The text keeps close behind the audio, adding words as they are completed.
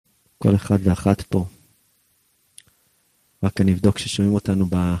כל אחד ואחת פה. רק אני אבדוק ששומעים אותנו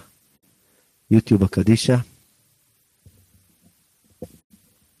ביוטיוב הקדישה.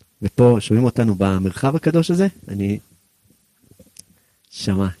 ופה שומעים אותנו במרחב הקדוש הזה. אני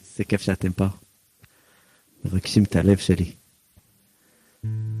שמע, זה כיף שאתם פה. מרגשים את הלב שלי.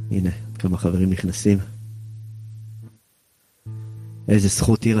 הנה, כמה חברים נכנסים. איזה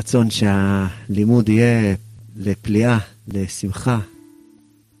זכות היא רצון שהלימוד יהיה לפליאה, לשמחה,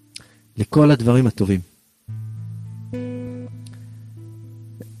 לכל הדברים הטובים.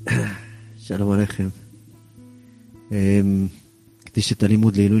 שלום עליכם. קדיש את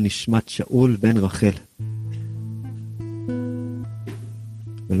הלימוד לעילוי נשמת שאול בן רחל.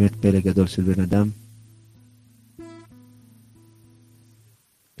 באמת פלא גדול של בן אדם.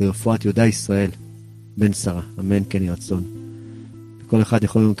 לרפואת יהודה ישראל בן שרה, אמן כן יהי רצון. כל אחד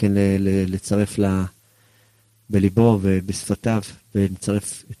יכול גם כן לצרף בליבו ובשפתיו,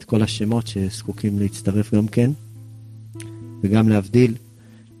 ולצרף את כל השמות שזקוקים להצטרף גם כן, וגם להבדיל,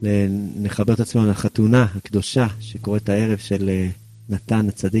 נחבר את עצמנו לחתונה הקדושה שקורית הערב של נתן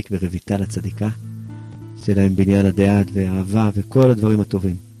הצדיק ורביטל הצדיקה, שלהם בניין הדעת ואהבה וכל הדברים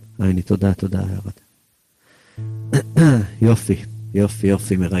הטובים. הנה, תודה, ירד. יופי, יופי,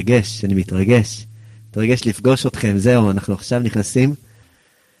 יופי, מרגש, אני מתרגש לפגוש אתכם. זהו, אנחנו עכשיו נכנסים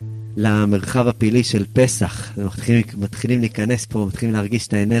למרחב הפעילי של פסח. מתחילים להיכנס פה, מתחילים להרגיש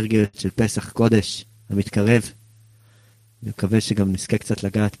את האנרגיות של פסח קודש המתקרב. אני מקווה שגם נזכה קצת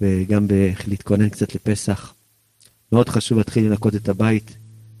לגעת וגם להתכונן קצת לפסח. מאוד חשוב להתחיל לנקות את הבית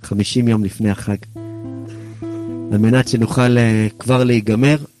 50 יום לפני החג, על מנת שנוכל כבר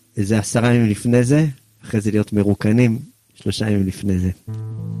להיגמר איזה 10 ימים לפני זה, אחרי זה להיות מרוקנים 3 ימים לפני זה.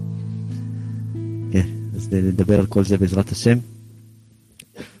 כן, אז נדבר על כל זה בעזרת השם,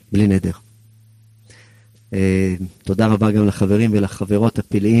 בלי נדר. תודה רבה גם לחברים ולחברות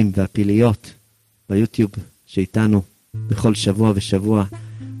הפעיליים והפעיליות ביוטיוב שאיתנו בכל שבוע ושבוע,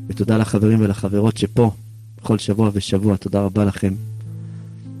 ותודה לחברים ולחברות שפה בכל שבוע ושבוע. תודה רבה לכם,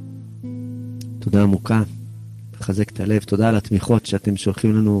 תודה עמוקה, מחזק את הלב. תודה על התמיכות שאתם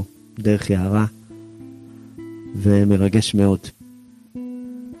שולחים לנו דרך יערה, ומרגש מאוד.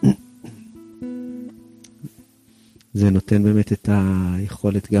 זה נותן באמת את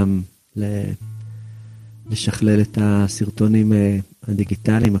היכולת גם לשכלל את הסרטונים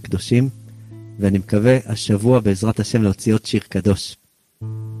הדיגיטליים הקדושים, ואני מקווה השבוע בעזרת השם להוציא עוד שיר קדוש.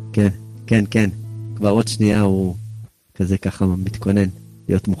 כן, כן, כן. כבר עוד שנייה הוא כזה ככה מתכונן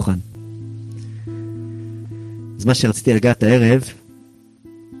להיות מוכן. אז מה שרציתי לגעת הערב,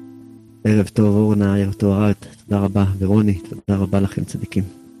 ערב טוב אורנה, ערב טוב ארד, תודה רבה, ורוני, תודה רבה לכם צדיקים.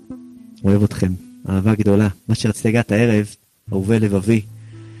 אוהב אתכם, אהבה גדולה. מה שרציתי לגעת הערב, אהובי לבבי,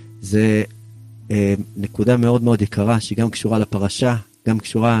 זה נקודה מאוד מאוד יקרה, שהיא גם קשורה לפרשה, גם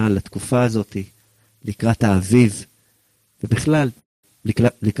קשורה לתקופה הזאת, לקראת האביב, ובכלל,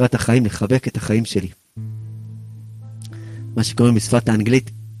 לקראת החיים, לחבק את החיים שלי. מה שקוראים בשפת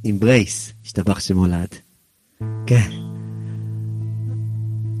האנגלית, embrace, השתבח שמולד. כן.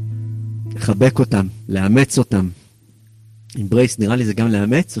 לחבק אותם, לאמץ אותם. embrace, נראה לי זה גם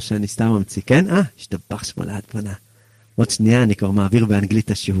לאמץ, או שאני סתם ממציא, כן? השתבח שמולד, בנה. עוד שנייה אני כבר מעביר באנגלית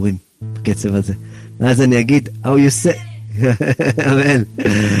את השיעורים, בקצב הזה. ואז אני אגיד, how you say, אמן.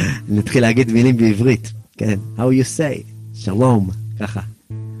 אני אתחיל להגיד מילים בעברית, כן? how you say, שלום, ככה.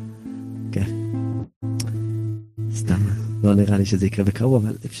 כן. סתם, לא נראה לי שזה יקרה בקרוב,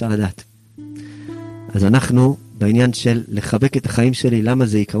 אבל אפשר לדעת. אז אנחנו בעניין של לחבק את החיים שלי. למה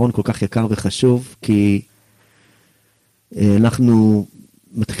זה עיקרון כל כך יקר וחשוב? כי אנחנו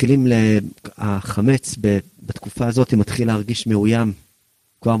מתחילים, החמץ בתקופה הזאת מתחיל להרגיש מאוים,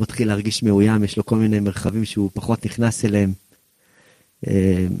 כבר מתחיל להרגיש מאוים, יש לו כל מיני מרחבים שהוא פחות נכנס אליהם,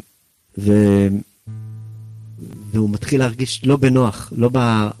 והוא מתחיל להרגיש לא בנוח,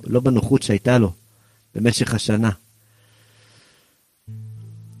 לא בנוחות שהייתה לו במשך השנה.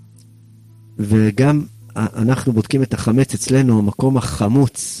 וגם אנחנו בודקים את החמץ אצלנו, המקום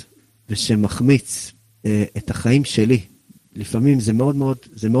החמוץ ושמחמיץ את החיים שלי. לפעמים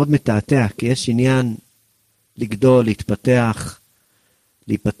זה מאוד מתעתע, כי יש עניין לגדול, להתפתח,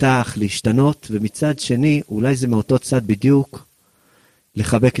 להיפתח, להשתנות, ומצד שני, אולי זה מאותו צד בדיוק,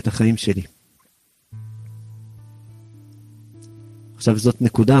 לחבק את החיים שלי. עכשיו זאת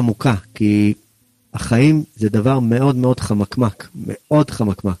נקודה עמוקה, כי החיים זה דבר מאוד מאוד חמקמק, מאוד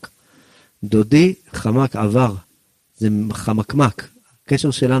חמקמק. דודי חמק עבר, זה חמקמק.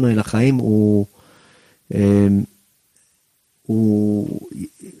 הקשר שלנו אל החיים הוא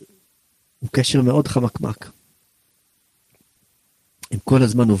קשר מאוד חמקמק. הם כל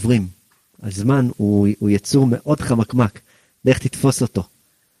הזמן עוברים. הזמן הוא יצור מאוד חמקמק. דרך תתפוס אותו.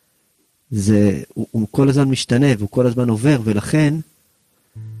 הוא כל הזמן משתנה, והוא כל הזמן עובר, ולכן,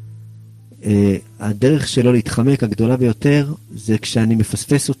 הדרך שלו להתחמק הגדולה ביותר, זה כשאני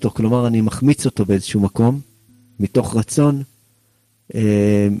מפספס אותו, כלומר אני מחמיץ אותו באיזשהו מקום, מתוך רצון,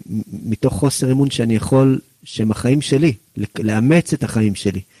 מתוך חוסר אמון שאני יכול, שהם החיים שלי, לאמץ את החיים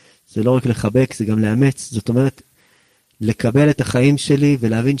שלי. זה לא רק לחבק, זה גם לאמץ, זאת אומרת, לקבל את החיים שלי,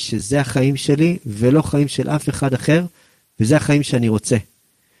 ולהבין שזה החיים שלי, ולא חיים של אף אחד אחר, וזה החיים שאני רוצה.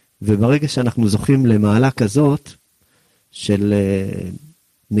 וברגע שאנחנו זוכים למעלה כזאת, של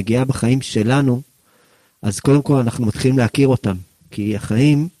נגיעה בחיים שלנו, אז קודם כל אנחנו מתחילים להכיר אותם. כי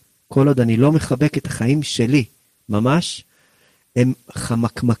החיים, כל עוד אני לא מחבק את החיים שלי, ממש, הם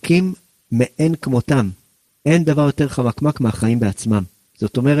חמקמקים מאין כמותם. אין דבר יותר חמקמק מהחיים בעצמם.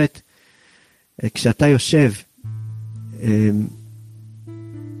 זאת אומרת, כשאתה יושב,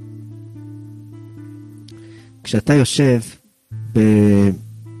 כשאתה יושב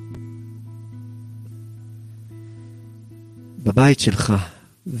בבית שלך,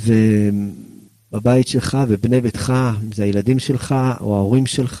 ובבית שלך ובני ביתך, אם זה הילדים שלך, או ההורים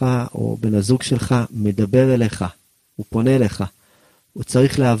שלך, או בן הזוג שלך, מדבר אליך, הוא פונה אליך. הוא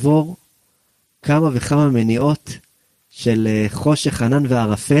צריך לעבור כמה וכמה מניעות של חושך, ענן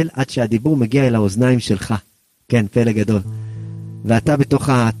וערפל, עד שהדיבור מגיע אל האוזניים שלך. כן, פלא גדול. ואתה בתוך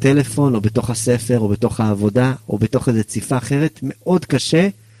הטלפון, או בתוך הספר, או בתוך העבודה, או בתוך איזו ציפה אחרת, מאוד קשה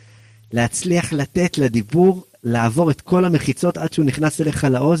להצליח לתת לדיבור, לעבור את כל המחיצות עד שהוא נכנס אליך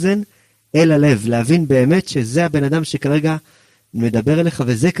לאוזן, אל הלב, להבין באמת שזה הבן אדם שכרגע מדבר אליך,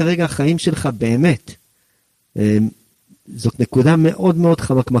 וזה כרגע החיים שלך באמת. זאת נקודה מאוד מאוד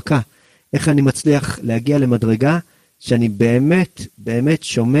חמקמקה. איך אני מצליח להגיע למדרגה, שאני באמת, באמת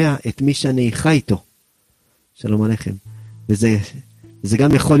שומע את מי שאני חי איתו. שלום עליכם. וזה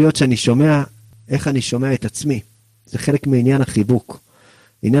גם יכול להיות שאני שומע, איך אני שומע את עצמי. זה חלק מעניין החיבוק.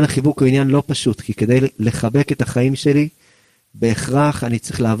 עניין החיבוק הוא עניין לא פשוט, כי כדי לחבק את החיים שלי, בהכרח אני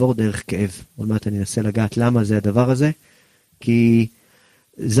צריך לעבור דרך כאב. עוד מעט אני אנסה לגעת למה זה הדבר הזה, כי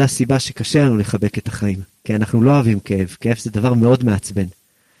זה הסיבה שקשה לנו לחבק את החיים. כי אנחנו לא אוהבים כאב. כאב זה דבר מאוד מעצבן.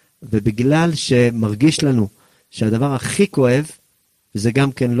 ובגלל שמרגיש לנו שהדבר הכי כואב, וזה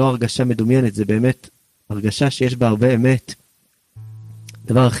גם כן לא הרגשה מדומיינת, זה באמת הרגשה שיש בה הרבה אמת.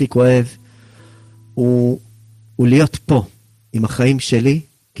 הדבר הכי כואב הוא להיות פה עם החיים שלי,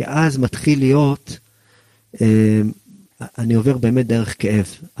 כי אז מתחיל להיות, אני עובר באמת דרך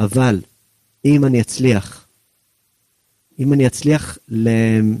כאב. אבל אם אני אצליח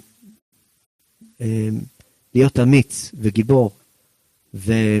להיות אמיץ וגיבור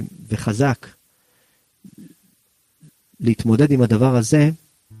וחזק, להתמודד עם הדבר הזה,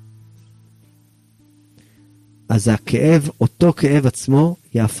 אז הכאב, אותו כאב עצמו,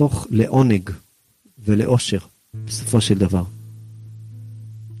 יהפוך לעונג ולאושר, בסופו של דבר.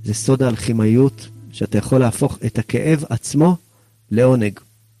 זה סוד האלכימאיות, שאתה יכול להפוך את הכאב עצמו לעונג.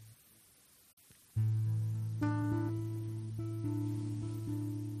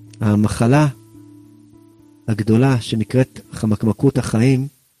 המחלה הגדולה שנקראת חמקמקות החיים,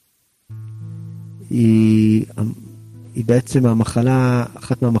 היא בעצם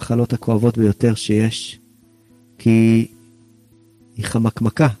אחת מהמחלות הכואבות ביותר שיש, כי היא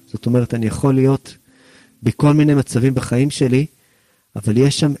חמקמקה. זאת אומרת, אני יכול להיות בכל מיני מצבים בחיים שלי, אבל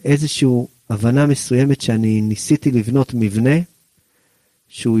יש שם איזושהי הבנה מסוימת שאני ניסיתי לבנות מבנה,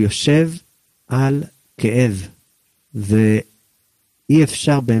 שהוא יושב על כאב, ואי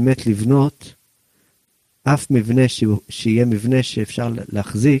אפשר באמת לבנות אף מבנה שיהיה מבנה שאפשר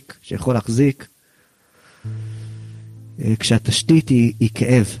להחזיק, שיכול להחזיק, כשהתשתית היא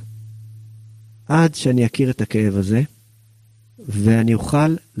כאב. עד שאני אכיר את הכאב הזה, ואני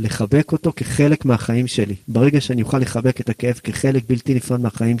אוכל לחבק אותו כחלק מהחיים שלי. ברגע שאני אוכל לחבק את הכאב כחלק בלתי נפרד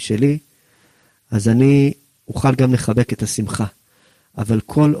מהחיים שלי, אז אני אוכל גם לחבק את השמחה. אבל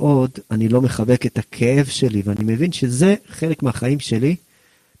כל עוד אני לא מחבק את הכאב שלי, ואני מבין שזה חלק מהחיים שלי,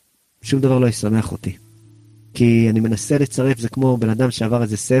 שום דבר לא ישמח אותי. כי אני מנסה לצרף, זה כמו בן אדם שעבר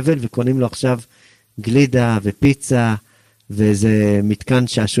איזה סבל, וקונים לו עכשיו גלידה ופיצה, ואיזה מתקן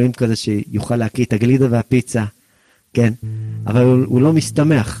שעשועים כזה שיוכל להקיא את הגלידה והפיצה, כן? אבל הוא לא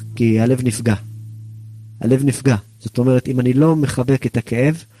מסתמך, כי הלב נפגע. הלב נפגע. זאת אומרת, אם אני לא מחבק את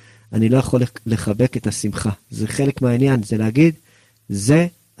הכאב, אני לא יכול לחבק את השמחה. זה חלק מהעניין, זה להגיד, זה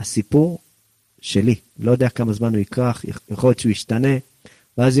הסיפור שלי. לא יודע כמה זמן הוא ייקח, יכול להיות שהוא ישתנה,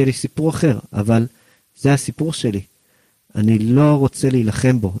 ואז יהיה לי סיפור אחר, אבל זה הסיפור שלי. אני לא רוצה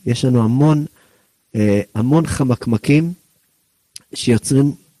להילחם בו. יש לנו המון חמקמקים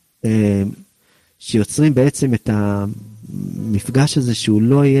שיוצרים בעצם את המפגש הזה שהוא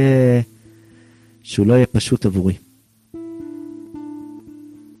לא יהיה פשוט עבורי.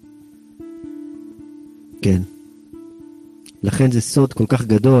 כן. לכן זה סוד כל כך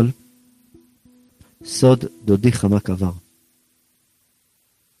גדול, סוד דודי חמק עבר.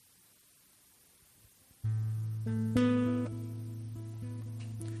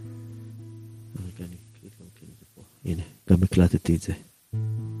 הנה, גם הקלטתי את זה.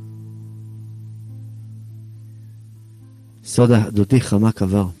 סוד הדודי חמק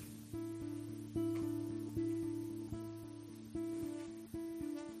עבר.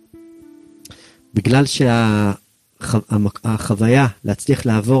 בגלל שהחוויה להצליח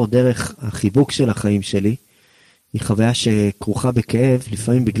לעבור דרך החיבוק של החיים שלי, היא חוויה שכרוכה בכאב,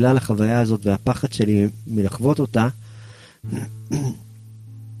 לפעמים בגלל החוויה הזאת והפחד שלי מלחוות אותה,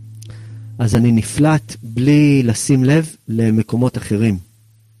 אז אני נפלט בלי לשים לב למקומות אחרים,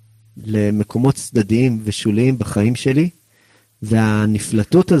 למקומות צדדיים ושוליים בחיים שלי,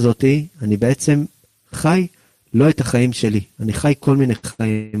 והנפלטות הזאת, אני בעצם חי לא את החיים שלי, אני חי כל מיני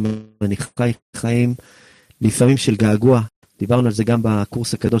חיים, אני חי חיים לפעמים של געגוע, דיברנו על זה גם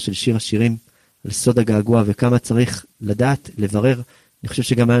בקורס הקדוש של שיר השירים, על סוד הגעגוע וכמה צריך לדעת, לברר, אני חושב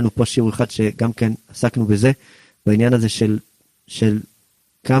שגם היה לנו פה שיעור אחד שגם כן עסקנו בזה, בעניין הזה של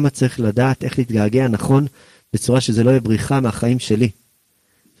כמה צריך לדעת איך להתגעגע נכון, בצורה שזה לא יהיה בריחה מהחיים שלי.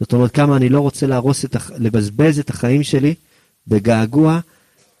 זאת אומרת, כמה אני לא רוצה לבזבז את החיים שלי בגעגוע,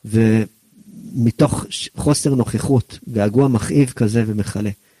 ומתוך חוסר נוכחות, געגוע מכאיב כזה ומחלה.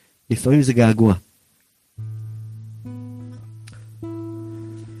 לפעמים זה געגוע.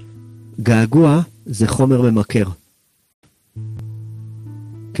 געגוע זה חומר ממכר.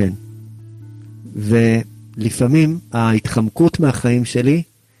 כן. ולפעמים ההתחמקות מהחיים שלי,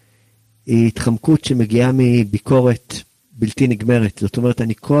 היא התחמקות שמגיעה מביקורת בלתי נגמרת. זאת אומרת,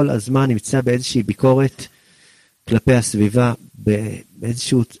 אני כל הזמן נמצא באיזושהי ביקורת כלפי הסביבה,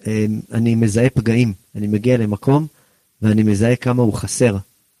 באיזשהו, אני מזהה פגעים. אני מגיע למקום ואני מזהה כמה הוא חסר,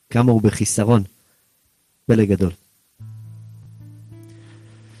 כמה הוא בחיסרון. פלא גדול.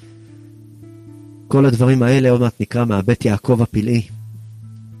 כל הדברים האלה עוד מעט נקרא מהבית יעקב הפלאי.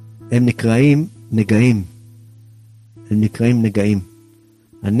 הם נקראים נגעים. הם נקראים נגעים.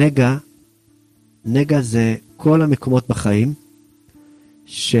 נגע זה כל המקומות בחיים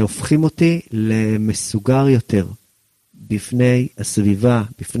שהופכים אותי למסוגר יותר בפני הסביבה,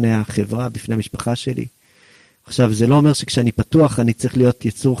 בפני החברה, בפני המשפחה שלי. עכשיו, זה לא אומר שכשאני פתוח אני צריך להיות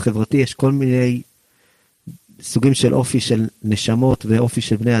יצור חברתי, יש כל מיני סוגים של אופי של נשמות ואופי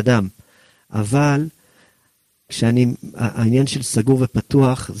של בני אדם. אבל העניין של סגור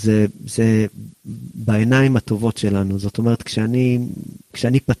ופתוח זה בעיניים הטובות שלנו. זאת אומרת,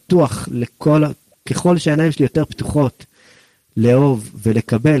 כשאני פתוח ככל שהעיניים שלי יותר פתוחות, לאהוב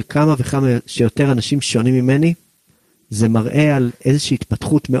ולקבל כמה וכמה שיותר אנשים שונים ממני, זה מראה על איזושהי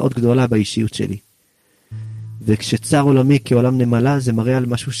התפתחות מאוד גדולה באישיות שלי. וכשצר עולמי כעולם נמלה, זה מראה על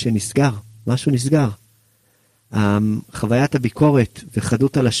משהו שנסגר, משהו נסגר. חוויית הביקורת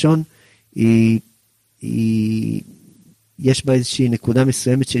וחדות הלשון, יש בה איזושהי נקודה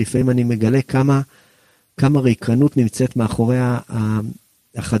מסוימת שלפעמים אני מגלה כמה ריקנות נמצאת מאחורי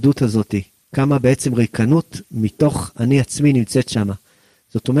החדות הזאת, כמה בעצם ריקנות מתוך אני עצמי נמצאת שם.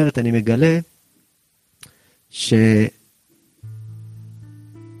 זאת אומרת, אני מגלה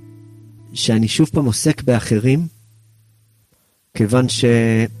שאני שוב פעם עוסק באחרים, כיוון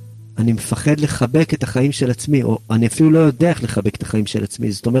שאני מפחד לחבק את החיים של עצמי, או אני אפילו לא יודע איך לחבק את החיים של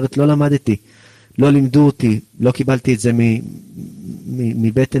עצמי. זאת אומרת, לא למדתי, לא לימדו אותי, לא קיבלתי את זה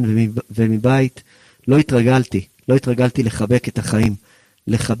מבטן ומבית, לא התרגלתי לחבק את החיים.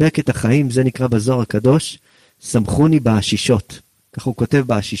 לחבק את החיים, זה נקרא בזוהר הקדוש, סמכוני באשישות. כך הוא כותב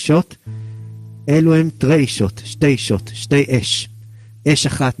באשישות, אלו הם תרי אישות, שתי אישות, שתי אש. אש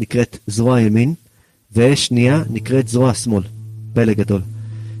אחת נקראת זרוע ימין, ואש שנייה נקראת זרוע שמאל. פלא גדול.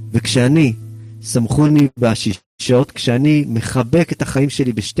 וכשאני סמכוני באשישות, כשאני מחבק את החיים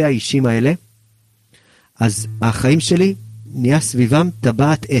שלי בשתי האישים האלה, אז החיים שלי נהיה סביבם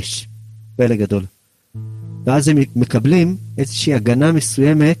טבעת אש. פלא גדול. ואז הם מקבלים איזושהי הגנה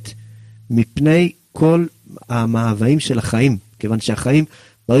מסוימת מפני כל המאוויים של החיים. כיוון שהחיים,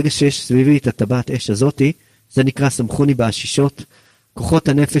 ברגע שיש סביבי את הטבעת אש הזאת, זה נקרא סמכוני באשישות. כוחות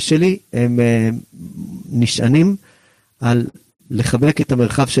הנפש שלי הם נשענים על לחבק את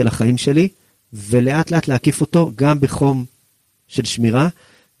המרחב של החיים שלי, ולאט לאט להקיף אותו גם בחום של שמירה,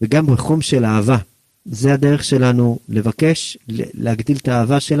 וגם בחום של אהבה. זה הדרך שלנו לבקש, להגדיל את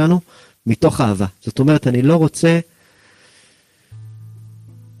האהבה שלנו, מתוך אהבה. זאת אומרת, אני לא רוצה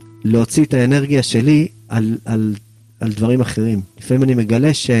להוציא את האנרגיה שלי על דברים אחרים. לפעמים אני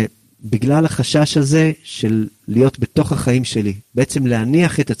מגלה שבגלל החשש הזה של להיות בתוך החיים שלי, בעצם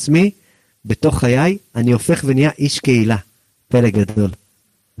להניח את עצמי בתוך חיי, אני הופך ונהיה איש קהילה. פלא גדול.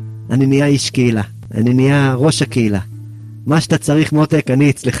 אני נהיה איש קהילה. אני נהיה ראש הקהילה. מה שאתה צריך מותק, אני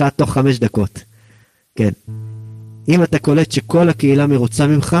אצלך תוך 5 דקות. כן. אם אתה קולט שכל הקהילה מרוצה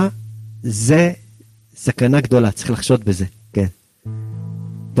ממך, זה סכנה גדולה, צריך לחשוד בזה. כן.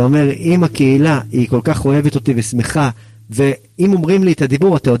 אתה אומר, אם הקהילה היא כל כך אוהבת אותי ושמחה, ואם אומרים לי את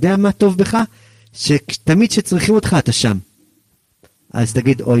הדיבור, אתה יודע מה טוב בך? שתמיד שצריכים אותך, אתה שם. אז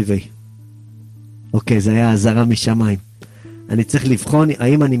תגיד, אוי ויי. אוקיי, זה היה עזרה משמיים. אני צריך לבחון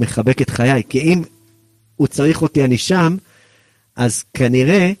האם אני מחבק את חיי, כי אם הוא צריך אותי, אני שם, אז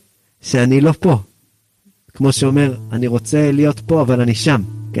כנראה שאני לא פה. כמו שאומר, אני רוצה להיות פה, אבל אני שם.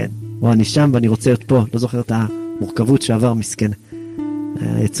 כן. או אני שם ואני רוצה להיות פה. לא זוכר את המורכבות שעבר מסכן.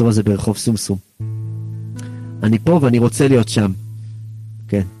 היצור הזה ברחוב סומסום. אני פה ואני רוצה להיות שם.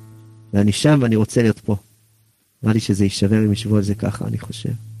 כן. ואני שם ואני רוצה להיות פה. נראה לי שזה יישבר אם ישבו על זה ככה, אני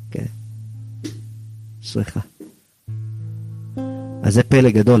חושב. כן. שריחה. אז זה פלא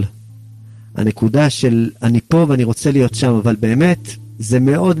גדול. הנקודה של אני פה ואני רוצה להיות שם, אבל באמת זה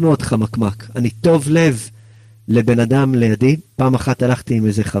מאוד מאוד חמקמק. אני טוב לב לבן אדם לידי. פעם אחת הלכתי עם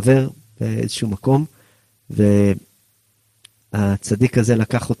איזה חבר באיזשהו מקום, והצדיק הזה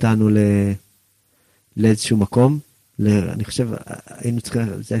לקח אותנו לאיזשהו מקום. אני חושב, היינו צריכים,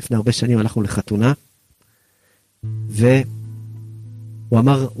 זה לפני הרבה שנים, הלכנו לחתונה, והוא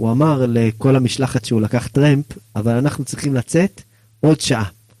אמר לכל המשלחת שהוא לקח טרמפ, אבל אנחנו צריכים לצאת עוד שעה,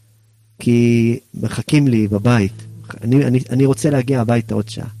 כי מחכים לי בבית. אני רוצה להגיע הביתה עוד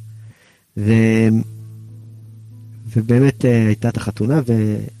שעה. ובאמת הייתה את החתונה,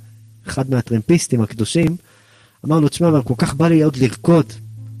 ואחד מהטרמפיסטים הקדושים אמר לו, תשמע, אבל כל כך בא לי עוד לרקוד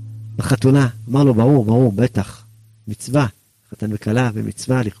בחתונה. אמר לו, ברור, בטח. מצווה, חתן וקלה,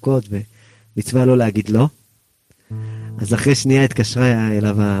 ומצווה לרקוד, ומצווה לא להגיד לא. אז אחרי שנייה התקשרה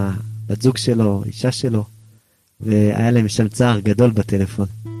אליו הבת זוג שלו, אישה שלו, והיה להם שם צער גדול בטלפון.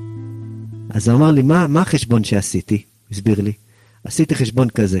 אז הוא אמר לי, מה החשבון שעשיתי? הוא הסביר לי. עשיתי חשבון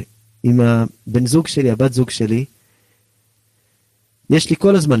כזה. עם הבן זוג שלי, הבת זוג שלי, יש לי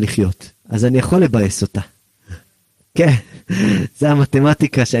כל הזמן לחיות, אז אני יכול לבאס אותה. כן, זה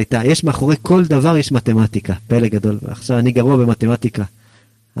המתמטיקה שהייתה. יש מאחורי כל דבר יש מתמטיקה, פלא גדול. עכשיו אני גרוע במתמטיקה.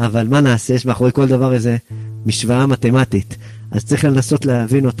 אבל מה נעשה? יש מאחורי כל דבר איזה משוואה מתמטית. אז צריך לנסות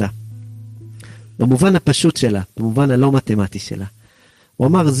להבין אותה. במובן הפשוט שלה, במובן הלא מתמטי שלה. הוא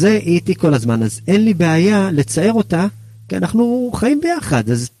אמר, זה איתי כל הזמן, אז אין לי בעיה לצייר אותה, כי אנחנו חיים ביחד.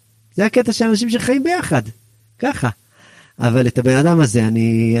 אז זה הקטע של אנשים שחיים ביחד. ככה. אבל את הבן אדם הזה,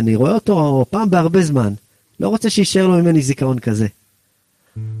 אני רואה אותו פעם בהרבה זמן. לא רוצה שישאר לו ממני זיכרון כזה.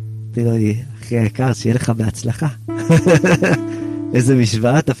 תראו לי, אחי היקר, שיהיה לך בהצלחה. איזה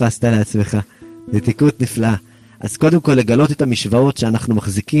משוואה תפסת לעצמך. נתיקות נפלאה. אז קודם כל לגלות את המשוואות שאנחנו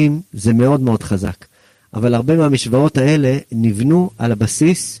מחזיקים, זה מאוד מאוד חזק. אבל הרבה מהמשוואות האלה נבנו על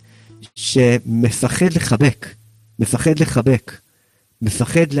הבסיס שמפחד לחבק.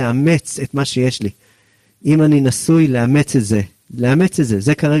 מפחד לאמץ את מה שיש לי. אם אני נשוי, לאמץ את זה.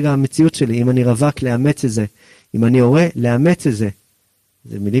 זה כרגע המציאות שלי. אם אני רווק, לאמץ את זה. אם אני הורה, לאמץ את זה.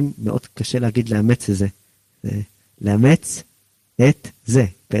 זה מילים מאוד קשה להגיד לאמץ את זה. לאמץ את זה.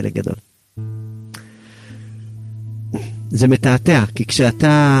 פלא גדול. זה מתעתע, כי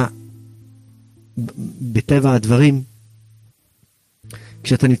כשאתה, בטבע הדברים,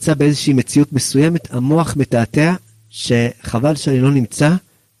 כשאתה נמצא באיזושהי מציאות מסוימת, המוח מתעתע שחבל שאני לא נמצא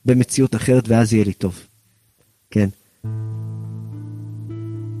במציאות אחרת ואז יהיה לי טוב. כן.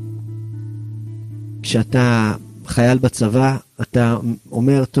 כשאתה חייל בצבא, אתה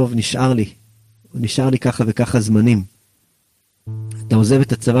אומר, טוב, נשאר לי ככה וככה זמנים. אתה עוזב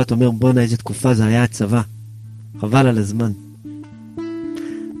את הצבא, אתה אומר, בוא נה, איזה תקופה זה היה הצבא. חבל על הזמן.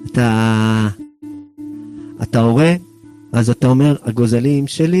 אתה הורה, אז אתה אומר, הגוזלים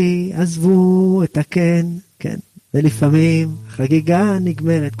שלי עזבו את הכן, כן. ולפעמים חגיגה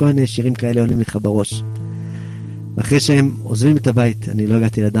נגמרת, כל מיני שירים כאלה עולים לך בראש. ואחרי שהם עוזבים את הבית, אני לא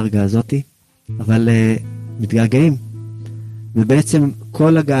הגעתי לדרגה הזאת, אבל מתגעגעים. ובעצם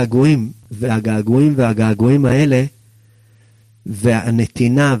כל והגעגועים האלה,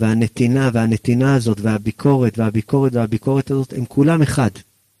 והנתינה הזאת, והביקורת הזאת, הם כולם אחד.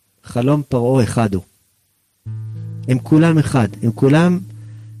 חלום פרעה אחד הוא. הם כולם אחד. הם כולם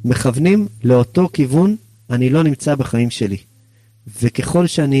מכוונים לאותו כיוון, אני לא נמצא בחיים שלי. וככל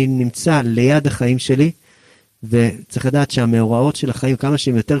שאני נמצא ליד החיים שלי, וצריך לדעת שהמאורעות של החיים, כמה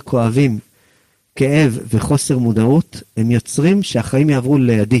שהם יותר כואבים, כאב וחוסר מודעות, הם יוצרים שהחיים יעברו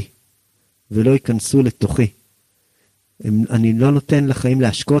לידי, ולא ייכנסו לתוכי. אני לא נותן לחיים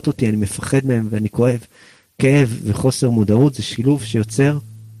להשקות אותי, אני מפחד מהם ואני כואב. כאב וחוסר מודעות זה שילוב שיוצר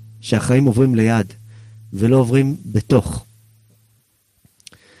שהחיים עוברים ליד, ולא עוברים בתוך.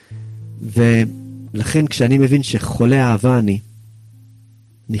 לכן כשאני מבין שחולה אהבה אני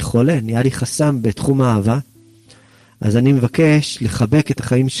חולה, נהיה לי חסם בתחום האהבה, אז אני מבקש לחבק את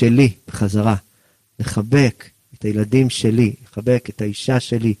החיים שלי בחזרה, לחבק את הילדים שלי, לחבק את האישה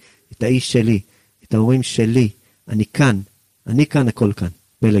שלי, את האיש שלי, את ההורים שלי. אני כאן, הכל כאן,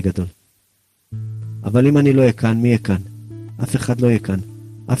 פלא גדול. אבל אם אני לא אהיה כאן, מי יהיה כאן? אף אחד לא יהיה כאן.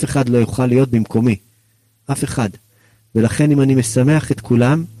 אף אחד לא יוכל להיות במקומי. אף אחד. ולכן אם אני משמח את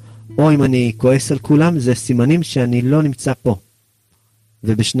כולם, או אם אני כועס על כולם, זה סימנים שאני לא נמצא פה.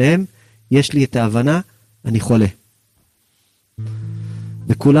 ובשניהם יש לי את ההבנה, אני חולה.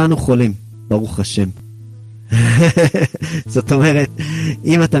 וכולנו חולים, ברוך השם. זאת אומרת,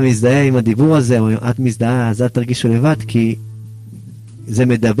 אם אתה מזדהה עם הדיבור הזה, או את מזדהה, אז אל תרגישו לבד, כי זה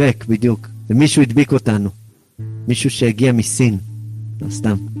מדבק בדיוק. ומישהו הדביק אותנו. מישהו שהגיע מסין. לא,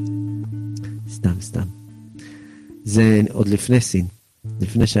 סתם. זה עוד לפני סין.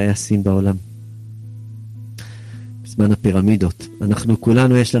 לפני שהיה סין בעולם. בזמן הפירמידות. אנחנו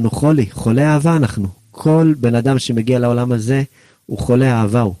כולנו יש לנו חולי אהבה אנחנו. כל בן אדם שמגיע לעולם הזה, הוא חולה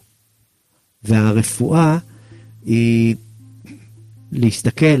אהבה הוא. והרפואה היא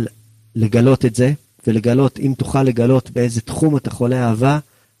להסתכל, לגלות את זה, ולגלות, אם תוכל לגלות באיזה תחום אתה חולה אהבה,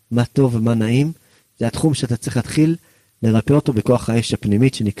 מה טוב ומה נעים, זה התחום שאתה צריך להתחיל לרפא אותו בכוח האש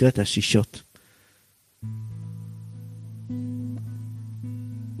הפנימית שנקראת השישות.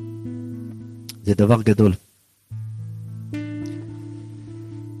 זה דבר גדול.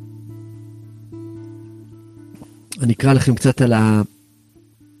 אני אקרא לכם קצת על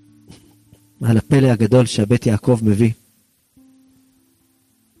הפלא הגדול שהבית יעקב מביא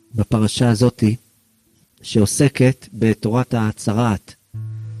בפרשה הזאת שעוסקת בתורת הצרעת.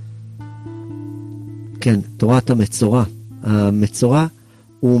 כן, תורת המצורע. המצורע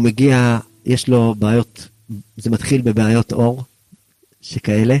הוא מגיע, יש לו בעיות, זה מתחיל בבעיות אור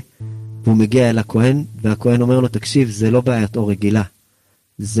שכאלה, והוא מגיע אל הכהן, והכהן אומר לו, תקשיב, זה לא בעיית אור רגילה.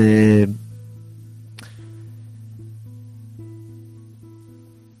 זה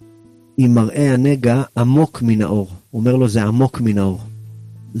עם מראה הנגע עמוק מן האור. הוא אומר לו, זה עמוק מן האור.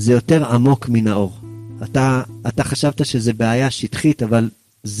 זה יותר עמוק מן האור. אתה חשבת שזה בעיה שטחית, אבל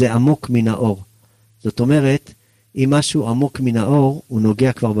זה עמוק מן האור. זאת אומרת, אם משהו עמוק מן האור, הוא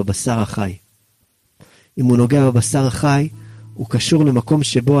נוגע כבר בבשר החי. אם הוא נוגע בבשר החי, הוא קשור למקום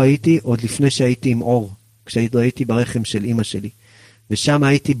שבו הייתי עוד לפני שהייתי עם אור. כשהייתי ברחם של אמא שלי. ושם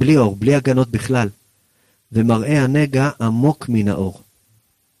הייתי בלי אור, בלי הגנות בכלל. ומראה הנגע עמוק מן האור.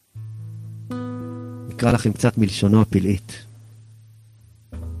 נקרא לכם קצת מלשונו הפלאית.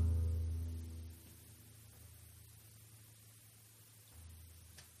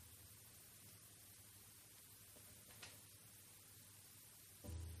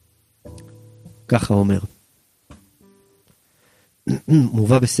 ככה אומר.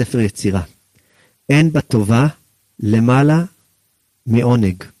 מובא בספר יצירה. אין בטובה למעלה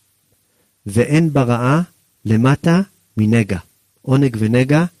מעונג, ואין ברעה למטה מנגע. עונג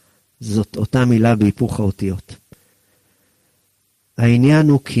ונגע זאת אותה מילה בהיפוך האותיות. העניין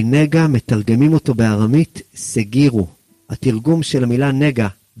הוא כי נגע מתרגמים אותו בארמית סגירו. התרגום של המילה נגע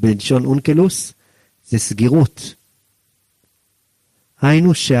בלשון אונקלוס זה סגירות.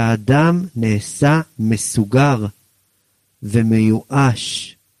 היינו שהאדם נעשה מסוגר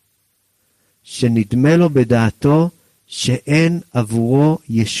ומיואש, שנדמה לו בדעתו שאין עבורו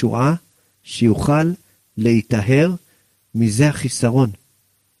ישועה שיוכל להיטהר מזה החיסרון.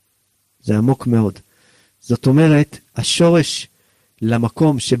 זה עמוק מאוד. זאת אומרת, השורש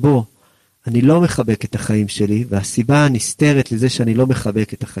למקום שבו אני לא מחבק את החיים שלי, והסיבה הנסתרת לזה שאני לא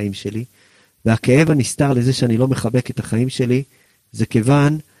מחבק את החיים שלי, והכאב הנסתר לזה שאני לא מחבק את החיים שלי, זה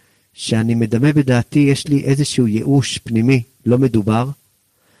כיוון שאני מדמה בדעתי, יש לי איזשהו ייאוש פנימי, לא מדובר,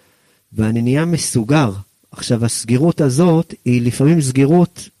 ואני נהיה מסוגר. עכשיו, הסגירות הזאת היא לפעמים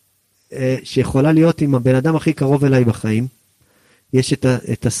סגירות שיכולה להיות עם הבן אדם הכי קרוב אליי בחיים. יש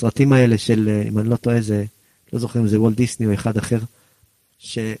את הסרטים האלה של, אם אני לא טועה, זה, לא זוכר אם זה וולט דיסני או אחד אחר,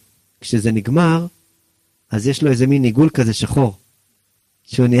 שכשזה נגמר, אז יש לו איזה מין עיגול כזה שחור,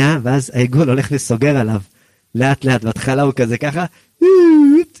 שהוא נהיה, ואז העיגול הולך לסוגר עליו, לאט לאט, בהתחלה הוא כזה ככה,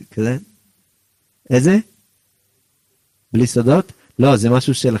 כזה. איזה? בלי סודות? לא, זה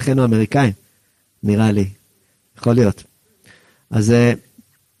משהו של אחינו האמריקאים, נראה לי. יכול להיות. אז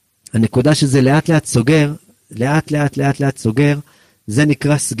הנקודה שזה לאט לאט סוגר, לאט לאט סוגר, זה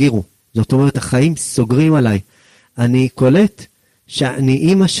נקרא סגירו. זאת אומרת, החיים סוגרים עליי. אני קולט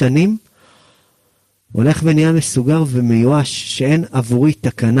שאני עם השנים הולך ונהיה מסוגר ומיואש, שאין עבורי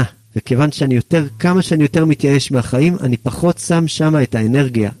תקנה. וכיוון שאני יותר, כמה שאני יותר מתייאש מהחיים, אני פחות שם שם את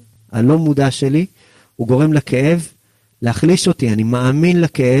האנרגיה. הלא מודע שלי, הוא גורם לכאב להחליש אותי. אני מאמין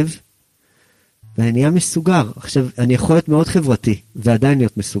לכאב, ואני נהיה מסוגר. עכשיו, אני יכול להיות מאוד חברתי, ועדיין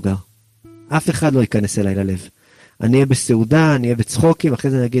להיות מסוגר. אף אחד לא ייכנס אליי ללב. אני אהיה בסעודה, אני אהיה בצחוקים,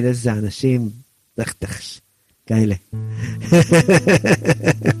 אחרי זה אני אגיד איזה אנשים, כאלה.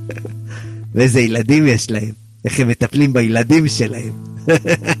 ואיזה ילדים יש להם. איך הם מטפלים בילדים שלהם.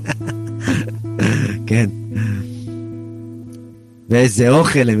 כן. ואיזה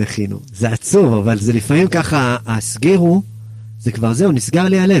אוכל הם הכינו. זה עצוב, אבל זה לפעמים ככה, הסגירו, זה כבר זהו, נסגר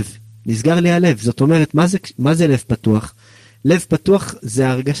לי הלב. נסגר לי הלב. זאת אומרת, מה זה לב פתוח? לב פתוח זה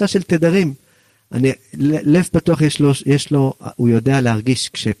הרגשה של תדרים. לב פתוח יש לו, הוא יודע להרגיש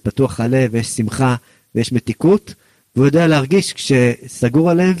כשפתוח הלב ויש שמחה ויש מתיקות, והוא יודע להרגיש כשסגור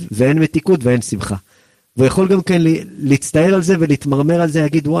הלב ואין מתיקות ואין שמחה. והוא יכול גם כן להצטער על זה ולהתמרמר על זה,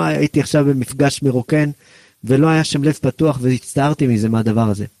 להגיד וואי, הייתי עכשיו במפגש מרוקן, ולא היה שם לב פתוח והצטערתי מזה מהדבר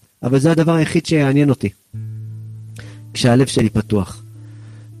הזה. אבל זה הדבר היחיד שיעניין אותי. כשהלב שלי פתוח.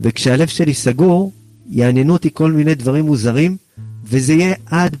 וכשהלב שלי סגור, יעניינו אותי כל מיני דברים מוזרים, וזה יהיה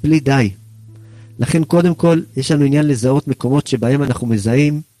עד בלי די. לכן קודם כל, יש לנו עניין לזהות מקומות שבהם אנחנו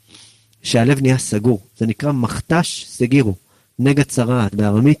מזהים שהלב נהיה סגור. זה נקרא מחתש סגירו. נגע צרעת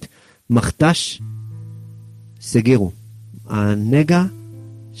בארמית, מחתש סגירו. הנגע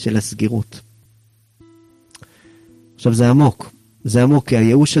של הסגירות. עכשיו זה עמוק. זה עמוק, כי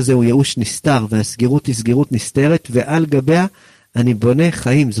הייאוש הזה הוא ייאוש נסתר, והסגירות היא סגירות נסתרת, ועל גביה אני בונה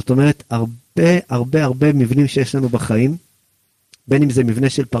חיים. זאת אומרת, הרבה מבנים שיש לנו בחיים, בין אם זה מבנה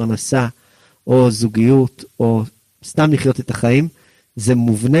של פרנסה, או זוגיות, או סתם לחיות את החיים, זה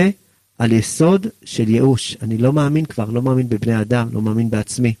מובנה על יסוד של ייאוש. אני לא מאמין כבר, לא מאמין בבני אדם, לא מאמין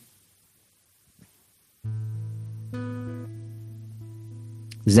בעצמי.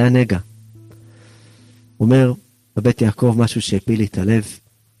 זה הנגע. אומר בבית יעקב משהו שהפיל לי את הלב.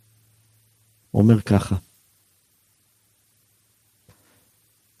 אומר ככה.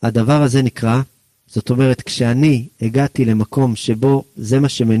 הדבר הזה נקרא, זאת אומרת, כשאני הגעתי למקום שבו זה מה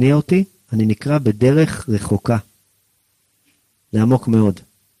שמניע אותי, אני נקרא בדרך רחוקה. זה עמוק מאוד.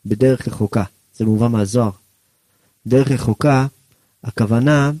 בדרך רחוקה. זה מובא מהזוהר. דרך רחוקה,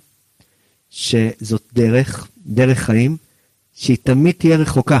 הכוונה שזאת דרך חיים, שהיא תמיד תהיה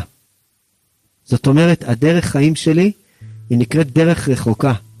רחוקה. זאת אומרת, הדרך חיים שלי, היא נקראת דרך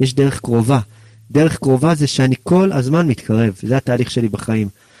רחוקה. יש דרך קרובה. דרך קרובה זה שאני כל הזמן מתקרב. זה התהליך שלי בחיים.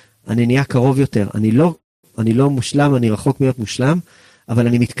 אני נהיה קרוב יותר. אני לא מושלם, אני רחוק להיות מושלם, אבל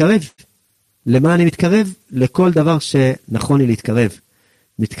אני מתקרב. למה אני מתקרב? לכל דבר שנכון לי להתקרב.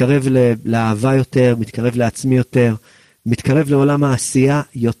 מתקרב לאהבה יותר, מתקרב לעצמי יותר, מתקרב לעולם העשייה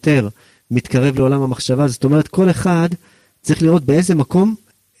יותר, מתקרב לעולם המחשבה. זאת אומרת, כל אחד צריך לראות באיזה מקום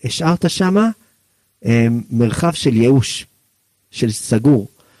השארת שמה מרחב של ייאוש, של סגור.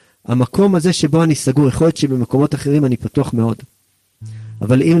 המקום הזה שבו אני סגור, יכול להיות שבמקומות אחרים אני פתוח מאוד.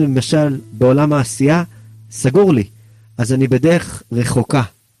 אבל אם למשל בעולם העשייה סגור לי, אז אני בדרך רחוקה.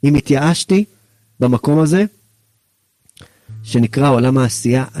 אם התייאשתי במקום הזה, שנקרא עולם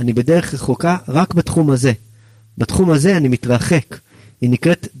העשייה, אני בדרך רחוקה רק בתחום הזה. בתחום הזה אני מתרחק. היא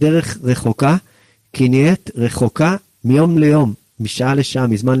נקראת דרך רחוקה, כי היא נהיית רחוקה מיום ליום, משעה לשעה,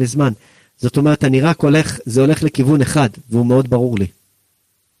 מזמן לזמן. זאת אומרת, אני רק זה הולך לכיוון אחד, והוא מאוד ברור לי.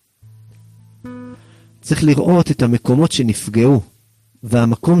 צריך לראות את המקומות שנפגעו,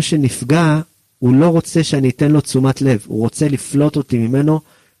 והמקום שנפגע, הוא לא רוצה שאני אתן לו תשומת לב, הוא רוצה לפלוט אותי ממנו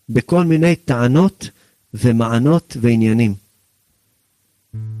בכל מיני טענות ומענות ועניינים.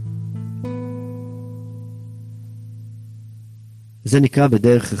 זה נקרא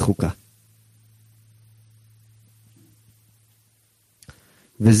בדרך רחוקה.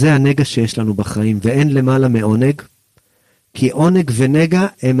 וזה הנגע שיש לנו בחיים, ואין למעלה מעונג, כי עונג ונגע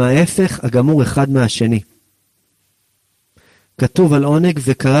הם ההפך הגמור אחד מהשני. כתוב על עונג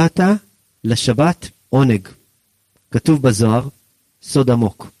וקראת לשבת עונג. כתוב בזוהר, סוד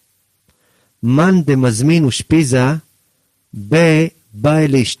עמוק. מן דמזמין ושפיזה באי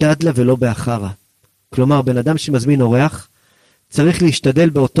להשתדלה ולא באחרה. כלומר, בן אדם שמזמין אורח, צריך להשתדל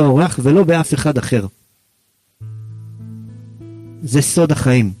באותו אורח ולא באף אחד אחר. זה סוד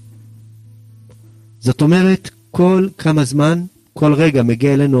החיים. זאת אומרת, כל כמה זמן, כל רגע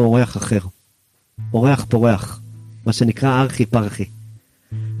מגיע אלינו אורח אחר. אורח פורח, מה שנקרא ארכי פרחי.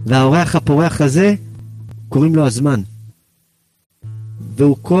 והאורח הפורח הזה, קוראים לו הזמן.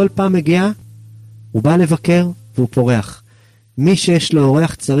 והוא כל פעם מגיע, הוא בא לבקר והוא פורח. מי שיש לו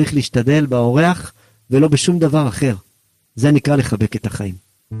אורח צריך להשתדל באורח ולא בשום דבר אחר. זה נקרא לחבק את החיים.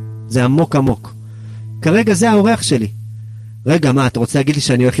 זה עמוק עמוק. כרגע זה האורח שלי. רגע, מה, אתה רוצה להגיד לי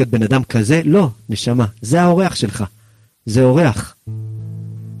שאני הולך להיות בן אדם כזה? לא, נשמה, זה האורח שלך. זה אורח.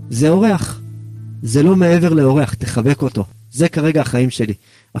 זה אורח. זה לא מעבר לאורח, תחבק אותו. זה כרגע החיים שלי.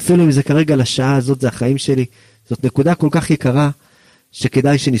 אפילו אם זה כרגע לשעה הזאת, זה החיים שלי. זאת נקודה כל כך יקרה,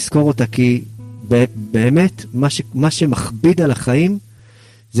 שכדאי שנזכור אותה, כי באמת, מה שמכביד על החיים,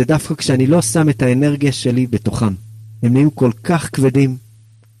 זה דווקא כשאני לא שם את האנרגיה שלי בתוכם. הם נהיים כל כך כבדים,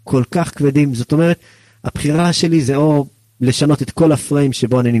 כל כך כבדים. זאת אומרת, הבחירה שלי זה או לשנות את כל הפריים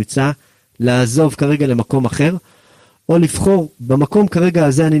שבו אני נמצא, לעזוב כרגע למקום אחר, או לבחור במקום כרגע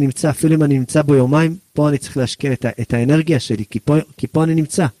הזה אני נמצא, אפילו אם אני נמצא בו יומיים, פה אני צריך להשקיע את האנרגיה שלי, כי פה אני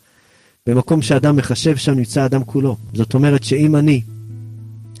נמצא. במקום שאדם מחשב, שם נמצא אדם כולו. זאת אומרת שאם אני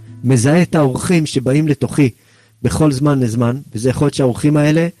מזהה את האורחים שבאים לתוכי בכל זמן לזמן, וזה יכול להיות שהאורחים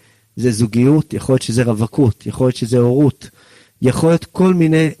האלה זה זוגיות, יכול להיות שזה רווקות, יכול להיות שזה הורות, יכול להיות כל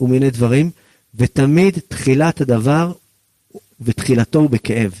מיני ומיני דברים, ותמיד תחילת הדבר ותחילתו הוא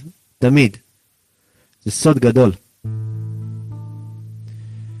בכאב. תמיד. זה סוד גדול.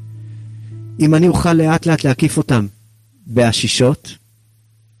 אם אני אוכל לאט לאט להקיף אותם בהשישות,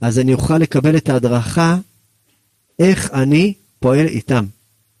 אז אני אוכל לקבל את ההדרכה איך אני פועל איתם.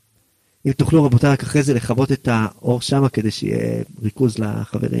 אם תוכלו רבותיי רק אחרי זה לכבות את האור שמה כדי שיהיה ריכוז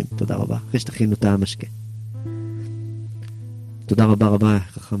לחברים. תודה רבה. אחרי שתכינו את המשקה. תודה רבה רבה,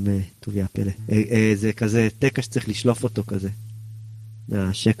 חכם טוביה פלא. זה כזה תקע שצריך לשלוף אותו כזה.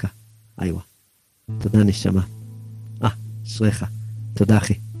 מהשקע. איווה. תודה נשמה. שריך. תודה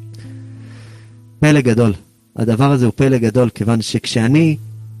אחי. פלא גדול. הדבר הזה הוא פלא גדול, כיוון שכשאני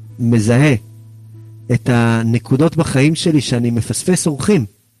מזהה את הנקודות בחיים שלי שאני מפספס אורחים,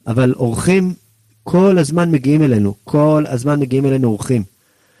 אבל אורחים כל הזמן מגיעים אלינו, כל הזמן מגיעים אלינו אורחים.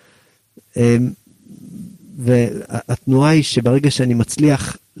 והתנועה היא שברגע שאני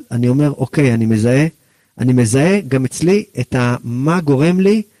מצליח, אני אומר, אוקיי, אני מזהה גם אצלי את מה גורם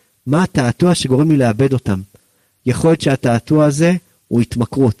לי, מה התעתוע שגורם לי לאבד אותם. יכול להיות שהתעתוע הזה הוא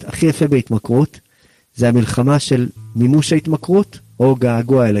התמכרות. הכי יפה בהתמכרות, זה המלחמה של מימוש ההתמכרות, או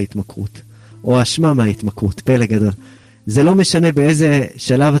געגוע אל ההתמכרות, או אשמה מההתמכרות, פלא גדול. זה לא משנה באיזה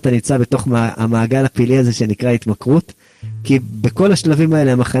שלב אתה נמצא בתוך המעגל הפילי הזה שנקרא התמכרות, כי בכל השלבים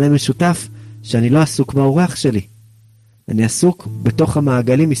האלה המחנה משותף, שאני לא עסוק באורח שלי. אני עסוק בתוך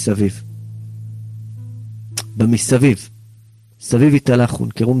המעגלים מסביב. במסביב. סביב התהלכון,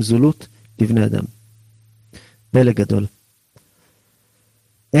 קרום זולות לבני אדם. פלא גדול.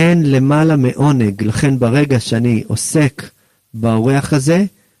 אין למעלה מעונג, לכן ברגע שאני עוסק באורח הזה,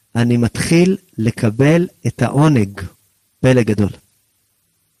 אני מתחיל לקבל את העונג. פלא גדול.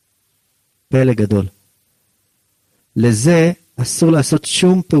 פלא גדול. לזה אסור לעשות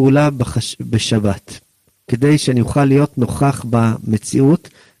שום פעולה בשבת, כדי שאני אוכל להיות נוכח במציאות,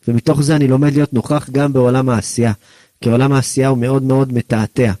 ומתוך זה אני לומד להיות נוכח גם בעולם העשייה, כי עולם העשייה הוא מאוד מאוד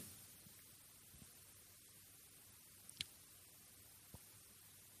מתעתע.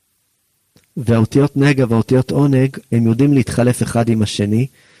 והאותיות נגע והאותיות עונג, הם יודעים להתחלף אחד עם השני,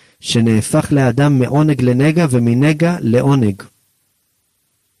 שנהפך לאדם מעונג לנגע ומנגע לעונג.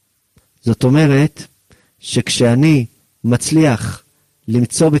 זאת אומרת, שכשאני מצליח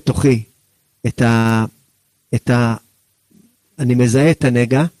למצוא בתוכי אני מזהה את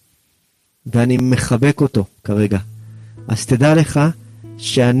הנגע, ואני מחבק אותו כרגע. אז תדע לך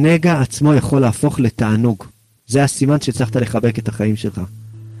שהנגע עצמו יכול להפוך לתענוג. זה הסימן שצריכת לחבק את החיים שלך.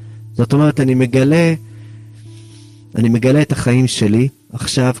 זאת אומרת, אני מגלה את החיים שלי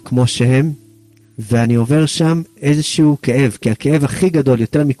עכשיו כמו שהם, ואני עובר שם איזשהו כאב, כי הכאב הכי גדול,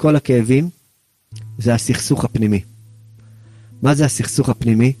 יותר מכל הכאבים, זה הסכסוך הפנימי. מה זה הסכסוך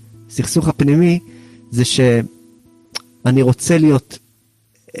הפנימי? הסכסוך הפנימי זה שאני רוצה להיות,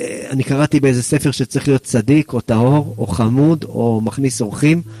 אני קראתי באיזה ספר שצריך להיות צדיק, או טהור, או חמוד, או מכניס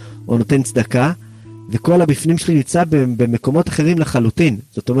אורחים, או נותן צדקה, וכל הבפנים שלי נמצא במקומות אחרים לחלוטין.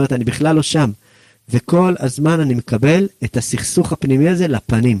 זאת אומרת, אני בכלל לא שם. וכל הזמן אני מקבל את הסכסוך הפנימי הזה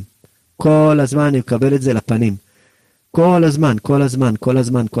לפנים. כל הזמן אני מקבל את זה לפנים. כל הזמן, כל הזמן, כל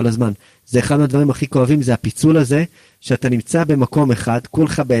הזמן, כל הזמן. זה אחד מהדברים הכי כואבים, זה הפיצול הזה, שאתה נמצא במקום אחד,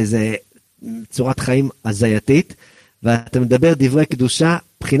 כולך באיזה צורת חיים הזייתית, ואתה מדבר דברי קדושה,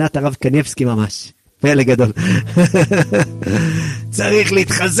 בחינת הרב קניבסקי ממש. פלא גדול. צריך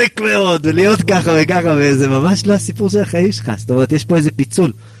להתחזק מאוד, ולהיות ככה וככה, וזה ממש לא הסיפור של החיים שלך. זאת אומרת, יש פה איזה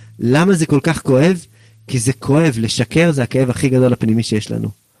פיצול. למה זה כל כך כואב? כי זה כואב, לשקר זה הכאב הכי גדול הפנימי שיש לנו.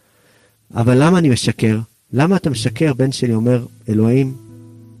 אבל למה אני משקר? למה אתה משקר? בן שלי אומר, אלוהים,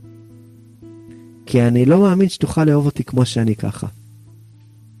 כי אני לא מאמין שתוכל לאהוב אותי כמו שאני ככה.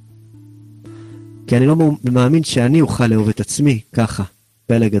 כי אני לא מאמין שאני אוכל לאהוב את עצמי ככה.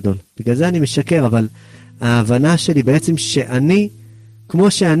 פלא גדול. בגלל זה אני משקר, אבל ההבנה שלי בעצם שאני,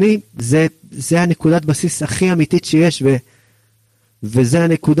 כמו שאני, זה הנקודת בסיס הכי אמיתית שיש, וזה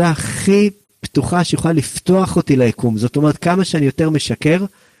הנקודה הכי פתוחה שיכולה לפתוח אותי ליקום. זאת אומרת, כמה שאני יותר משקר,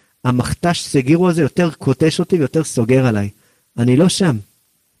 המכתש סגירו הזה יותר קוטש אותי ויותר סוגר עליי. אני לא שם.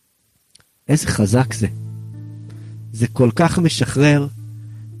 איזה חזק זה. זה כל כך משחרר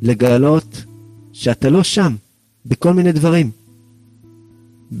לגלות שאתה לא שם, בכל מיני דברים.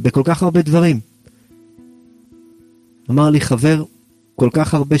 בכל כך הרבה דברים. אמר לי חבר, כל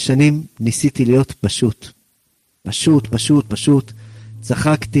כך הרבה שנים ניסיתי להיות פשוט. פשוט, פשוט, פשוט.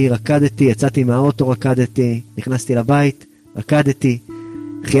 צחקתי, רקדתי, יצאתי מהאוטו, רקדתי, נכנסתי לבית, רקדתי,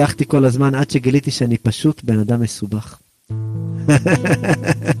 חייכתי כל הזמן עד שגיליתי שאני פשוט בן אדם מסובך.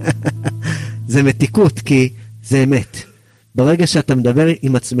 זה מתיקות, כי זה אמת. ברגע שאתה מדבר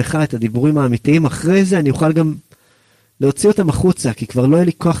עם עצמך את הדיבורים האמיתיים, אחרי זה אני אוכל גם להוציא אותם החוצה, כי כבר לא יהיה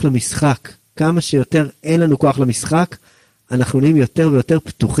לי כוח למשחק. כמה שיותר אין לנו כוח למשחק, אנחנו נהיים יותר ויותר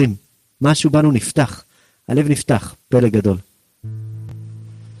פתוחים. משהו בנו נפתח, הלב נפתח, פלא גדול.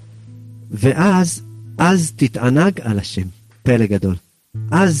 ואז תתענג על השם, פלא גדול.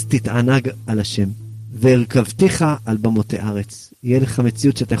 אז תתענג על השם, והרכבתיך על במות הארץ. יהיה לך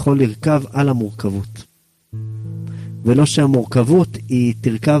מציאות שאתה יכול לרכב על המורכבות. ולא שהמורכבות היא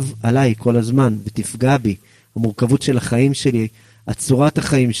תרכב עליי כל הזמן ותפגע בי. המורכבות של החיים שלי, הצורת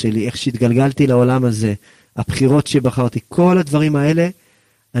החיים שלי, איך שהתגלגלתי לעולם הזה, הבחירות שבחרתי, כל הדברים האלה,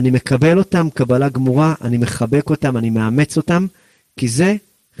 אני מקבל אותם קבלה גמורה, אני מחבק אותם, אני מאמץ אותם, כי זה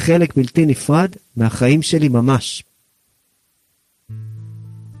חלק בלתי נפרד מהחיים שלי ממש.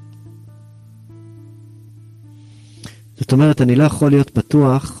 זאת אומרת, אני לא יכול להיות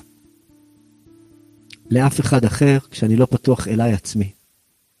פתוח לאף אחד אחר כשאני לא פתוח אליי עצמי.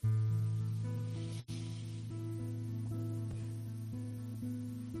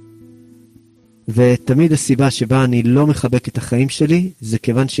 ותמיד הסיבה שבה אני לא מחבק את החיים שלי, זה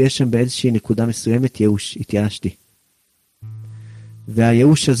כיוון שיש שם באיזושהי נקודה מסוימת ייאוש, התייאשתי.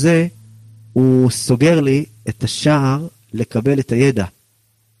 והייאוש הזה, הוא סוגר לי את השער לקבל את הידע.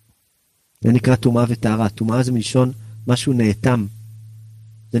 זה נקרא טומאה וטהרה. טומאה זה מלשון משהו נאטם.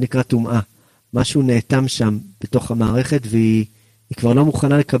 זה נקרא טומאה. משהו נאטם שם בתוך המערכת, והיא כבר לא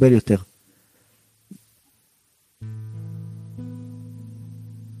מוכנה לקבל יותר.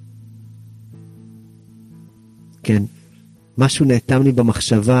 כן, משהו נאטם לי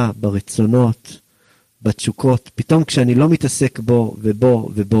במחשבה, ברצונות, בתשוקות. פתאום כשאני לא מתעסק בו ובו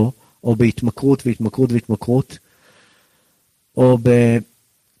ובו, או בהתמכרות והתמכרות והתמכרות, או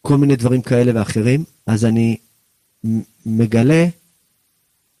בכל מיני דברים כאלה ואחרים, אז אני מגלה,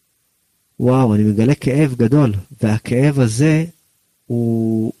 אני מגלה כאב גדול, והכאב הזה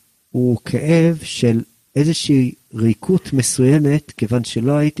הוא כאב של איזושהי ריקות מסוימת, כיוון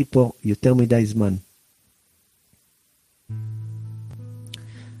שלא הייתי פה יותר מדי זמן.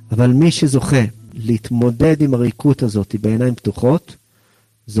 אבל מי שזוכה להתמודד עם הריקות הזאת בעיניים פתוחות,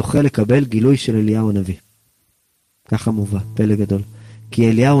 זוכה לקבל גילוי של אליהו הנביא. ככה מובא, פלא גדול. כי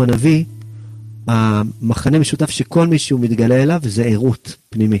אליהו הנביא, המחנה משותף שכל מי שהוא מתגלה אליו, זה עירות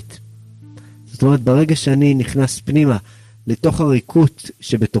פנימית. זאת אומרת, ברגע שאני נכנס פנימה לתוך הריקות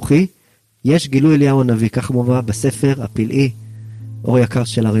שבתוכי, יש גילוי אליהו הנביא. ככה מובא בספר הפלאי, אור יקר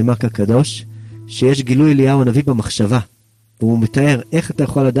של הרימ"ק הקדוש, שיש גילוי אליהו הנביא במחשבה. והוא מתאר איך אתה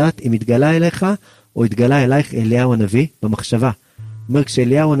יכול לדעת אם התגלה אליך או התגלה אלייך אליהו הנביא במחשבה. הוא אומר,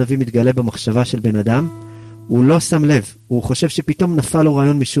 כשאליהו הנביא מתגלה במחשבה של בן אדם, הוא לא שם לב, הוא חושב שפתאום נפל לו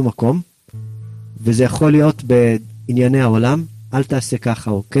רעיון משום מקום, וזה יכול להיות בענייני העולם, אל תעשה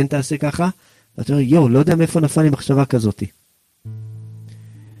ככה או כן תעשה ככה, ואתה אומר, לא יודע מאיפה נפל לי מחשבה כזאת.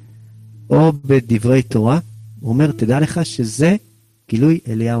 או בדברי תורה, הוא אומר, תדע לך שזה גילוי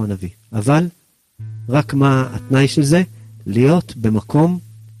אליהו הנביא. אבל רק מה התנאי של זה? להיות במקום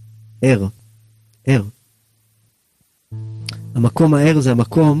ער. ער. המקום הער זה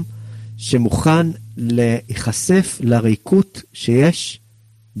המקום שמוכן להיחשף לריקות שיש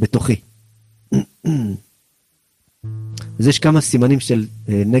בתוכי. אז יש כמה סימנים של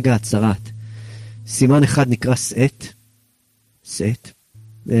נגע הצרת. סימן אחד נקרא שאת. שאת.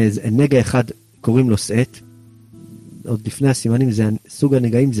 נגע אחד קוראים לו שאת. עוד לפני הסימנים, זה, סוג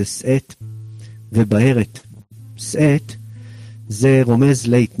הנגעים זה שאת ובהרת. שאת זה רומז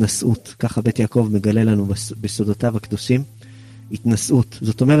להתנסות. ככה בית יעקב מגלה לנו בסודותיו הקדושים. התנסות.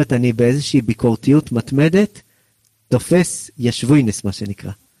 זאת אומרת, אני באיזושהי ביקורתיות מתמדת, תופס ישבוינס, מה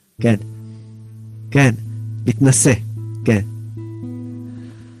שנקרא. כן. כן. מתנסה. כן.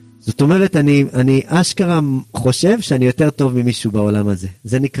 זאת אומרת, אני אשכרה חושב שאני יותר טוב ממישהו בעולם הזה.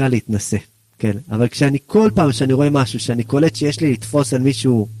 זה נקרא להתנסה. כן. אבל כל פעם שאני רואה משהו, שאני קולט שיש לי לתפוס על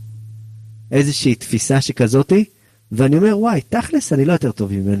מישהו איזושהי תפיסה שכזאתי, ואני אומר, וואי, תכלס, אני לא יותר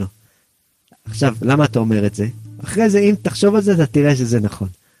טוב ממנו. עכשיו, למה אתה אומר את זה? אחרי זה, אם תחשוב על זה, אתה תראה שזה נכון.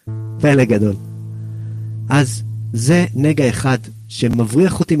 פלא גדול. אז זה נגע אחד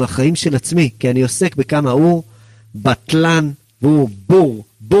שמבריח אותי מהחיים של עצמי, כי אני עוסק בכמה הוא בטלן, והוא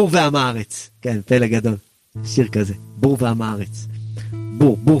בור ועם הארץ. כן, פלא גדול. שיר כזה, בור ועם הארץ.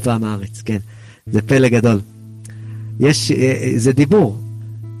 בור ועם הארץ, כן. זה פלא גדול. זה דיבור.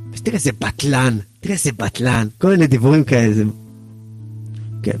 תראה איזה בטלן, כל מיני דיבורים כאלה. זה...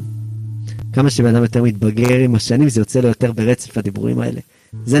 כן. כמה שבאדם יותר מתבגר עם השנים, זה יוצא לו יותר ברצף הדיבורים האלה.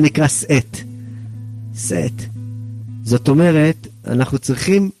 זה נקרא סט. זאת אומרת, אנחנו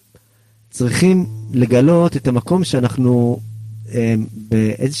צריכים לגלות את המקום שאנחנו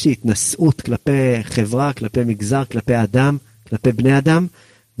באיזושהי התנסות כלפי חברה, כלפי מגזר, כלפי אדם, כלפי בני אדם,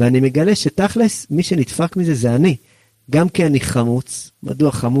 ואני מגלה שתכלס, מי שנדפק מזה זה אני. גם כי אני חמוץ,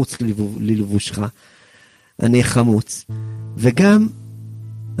 מדוע חמוץ ללבושך? אני חמוץ, וגם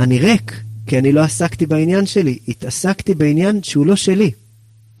אני ריק, כי אני לא עסקתי בעניין שלי, התעסקתי בעניין שהוא לא שלי.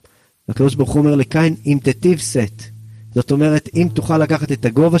 הקדוש ברוך הוא אומר לקין, אם תטיב סט. זאת אומרת, אם תוכל לקחת את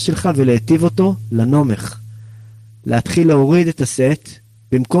הגובה שלך ולהטיב אותו לנומך. להתחיל להוריד את הסט,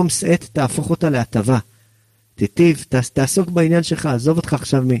 במקום סט תהפוך אותה להטבה. תטיב, תעסוק בעניין שלך, עזוב אותך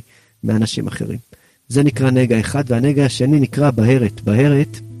עכשיו מאנשים אחרים. זה נקרא נגע אחד, והנגע השני נקרא בהרת.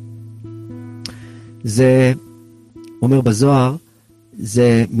 בהרת, זה, אומר בזוהר,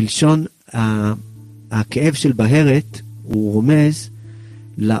 זה מלשון, הכאב של בהרת, הוא רומז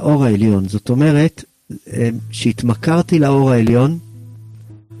לאור העליון. זאת אומרת, שהתמכרתי לאור העליון,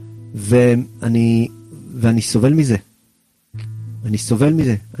 ואני סובל מזה.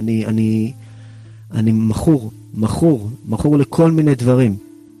 אני מכור לכל מיני דברים.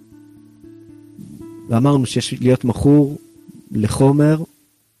 ואמרנו שיש להיות מכור לחומר,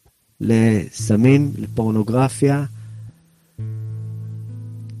 לסמים, לפורנוגרפיה,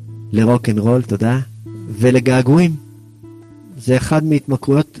 לרוק'נ'רול, תודה, ולגעגועים. זה אחד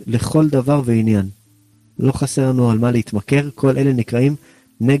מהתמכרויות לכל דבר ועניין. לא חסר לנו על מה להתמכר, כל אלה נקראים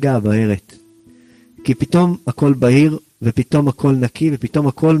נגע הבהרת. כי פתאום הכל בהיר, ופתאום הכל נקי, ופתאום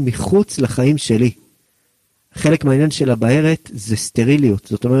הכל מחוץ לחיים שלי. חלק מהעניין של הבהרת זה סטריליות.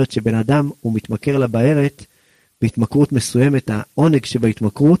 זאת אומרת שבן אדם הוא מתמכר לבהרת, בהתמכרות מסוימת, העונג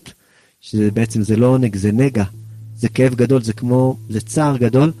שבהתמכרות, שזה בעצם זה לא עונג, זה נגע. זה כאב גדול, זה צער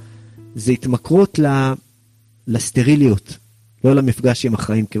גדול, זה התמכרות לסטריליות, לא למפגש עם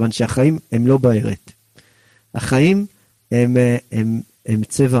החיים, כיוון שהחיים הם לא בהרת. החיים הם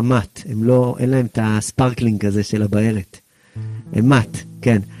צבע מת, אין להם את הספרקלינג הזה של הבהרת. הם מת,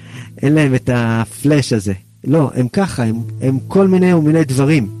 כן. אין להם את הפלש הזה. לא, הם ככה, הם כל מיני ומיני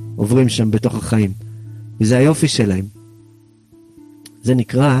דברים עוברים שם בתוך החיים. וזה היופי שלהם. זה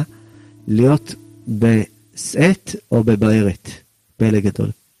נקרא להיות בסט או בבהרת. פלא גדול.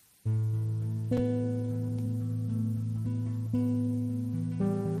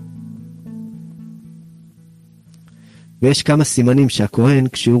 ויש כמה סימנים שהכהן,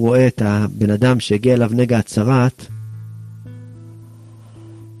 כשהוא רואה את הבן אדם שהגיע אליו נגע הצרת,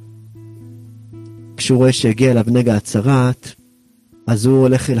 כשהוא רואה שהגיע אליו נגע הצרת, אז הוא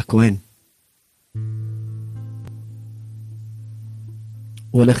הולך אל הכהן.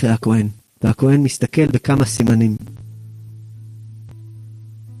 הוא הולך אל הכהן, והכהן מסתכל בכמה סימנים.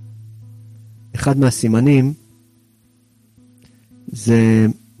 אחד מהסימנים, זה,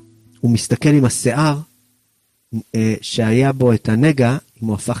 הוא מסתכל עם השיער, שהיה בו את הנגע, אם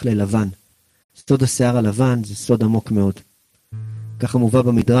הוא הפך ללבן. סוד השיער הלבן זה סוד עמוק מאוד. ככה מובא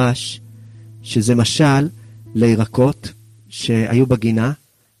במדרש, שזה משל לירקות שהיו בגינה,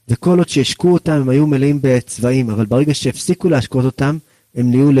 וכל עוד שהשקו אותם הם היו מלאים בצבעים, אבל ברגע שהפסיקו להשקות אותם, הם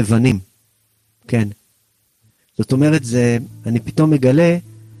נהיו לבנים. כן. זאת אומרת, אני פתאום מגלה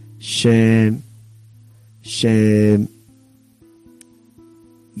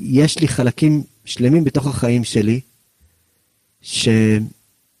יש לי חלקים שלמים בתוך החיים שלי, שלא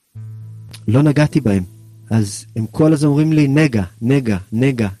נגעתי בהם. אז הם כל הזמן אומרים לי,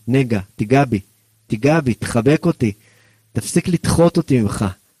 נגע, תיגע בי, תחבק אותי, תפסיק לדחות אותי ממך,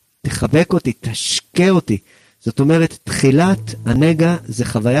 תחבק אותי, תשקה אותי. זאת אומרת, תחילת הנגע זה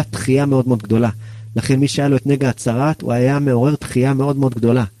חוויית תחייה מאוד מאוד גדולה. לכן מי שהיה לו את נגע הצרת, הוא היה מעורר תחייה מאוד מאוד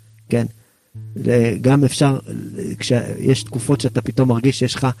גדולה. כן? גם אפשר, כשיש תקופות שאתה פתאום מרגיש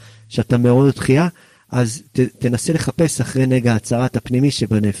שאתה מעורר תחייה, אז תנסה לחפש אחרי נגע הצרת הפנימי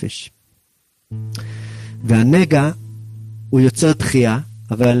שבנפש. והנגע הוא יוצר תחייה,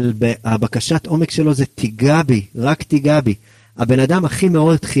 אבל הבקשת עומק שלו זה תיגע בי, רק תיגע בי. הבן אדם הכי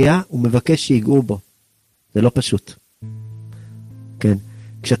מעורר תחייה, הוא מבקש שיגעו בו. זה לא פשוט. כן.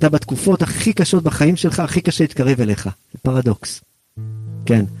 כשאתה בתקופות הכי קשות בחיים שלך, הכי קשה להתקרב אליך. זה פרדוקס.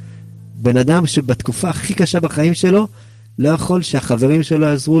 כן. בן אדם שבתקופה הכי קשה בחיים שלו, לא יכול שהחברים שלו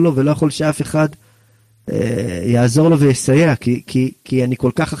יעזרו לו, ולא יכול שאף אחד יעזור לו ויסייע, כי אני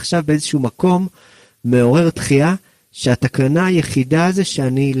כל כך עכשיו באיזשהו מקום מעורר תחייה, שהתקנה היחידה זה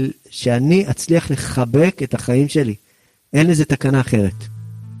שאני אצליח לחבק את החיים שלי. אין לזה תקנה אחרת.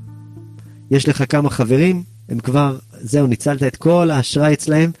 יש לך כמה חברים, הם כבר, זהו, ניצלת את כל האשראי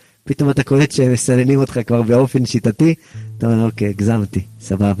אצלהם, פתאום אתה קולט שהם מסננים אותך כבר באופן שיטתי, אתה אומר, אוקיי, הגזמתי,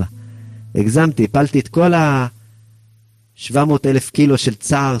 סבבה. הגזמתי, הפלתי את כל 700,000 קילו של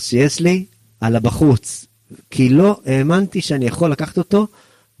צער שיש לי על הבחוץ, כי לא האמנתי שאני יכול לקחת אותו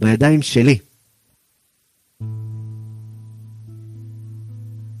בידיים שלי.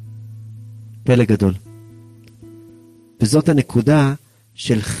 פלא גדול. וזאת הנקודה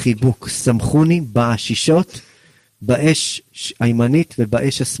של חיבוק. סמכוני בעשישות, באש הימנית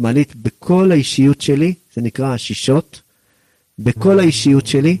ובאש השמאלית, בכל האישיות שלי, זה נקרא עשישות, בכל האישיות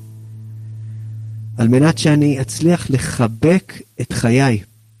שלי, על מנת שאני אצליח לחבק את חיי.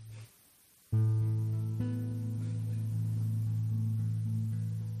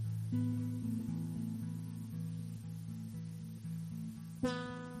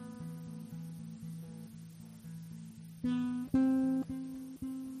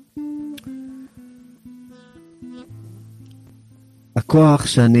 הכוח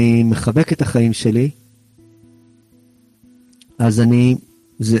שאני מחבק את החיים שלי, אז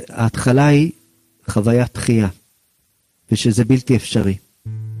ההתחלה היא חוויית תחייה, ושזה בלתי אפשרי.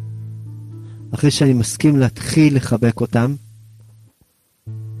 אחרי שאני מסכים להתחיל לחבק אותם,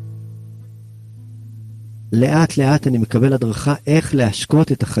 לאט לאט אני מקבל הדרכה איך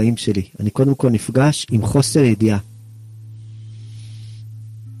להשקות את החיים שלי. אני קודם כל נפגש עם חוסר ידיעה.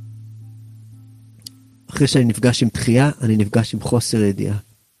 אחרי שאני נפגש עם תחייה, אני נפגש עם חוסר ידיעה.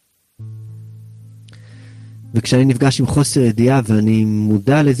 וכשאני נפגש עם חוסר ידיעה ואני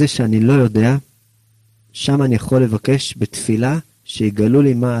מודע לזה שאני לא יודע, שם אני יכול לבקש בתפילה שיגלו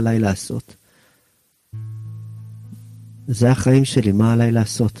לי מה עליי לעשות. זה החיים שלי, מה עליי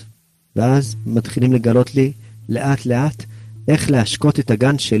לעשות. ואז מתחילים לגלות לי לאט לאט איך להשקות את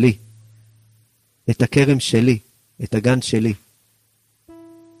הגן שלי, את הכרם שלי, את הגן שלי.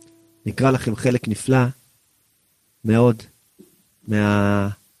 נקרא לכם חלק נפלא מאוד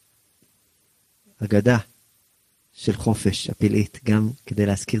מהאגדה של חופש הפלאית, גם כדי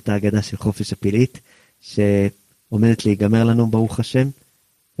להזכיר את האגדה של חופש הפלאית, שעומדת להיגמר לנו ברוך השם,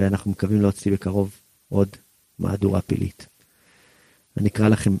 ואנחנו מקווים להוציא בקרוב עוד מהדורה פלאית. אני אקרא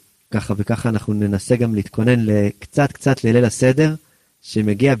לכם ככה וככה, אנחנו ננסה גם להתכונן קצת לליל הסדר,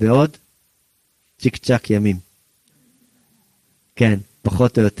 שמגיע בעוד צ'יק צ'ק ימים. כן,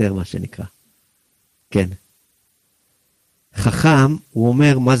 פחות או יותר מה שנקרא. כן. חכם, הוא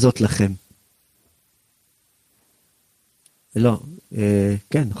אומר, מה זאת לכם? לא,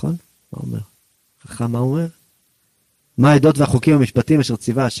 כן, נכון? מה אומר? חכם, מה הוא אומר? מה העדות והחוקים המשפטיים אשר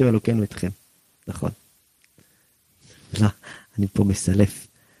ציווה השם אלוקינו אתכם? נכון. לא, אני פה מסלף.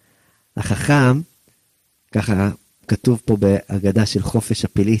 החכם, ככה כתוב פה בהגדה של חופש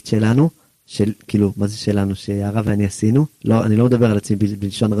הפלאית שלנו, כאילו, מה זה שלנו? שהרב ואני עשינו? לא, אני לא מדבר על עצמי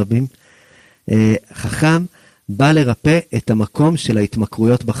בלשון רבים. חכם בא לרפא את המקום של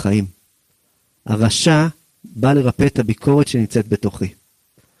ההתמכרויות בחיים. הרשע בא לרפא את הביקורת שנמצאת בתוכי.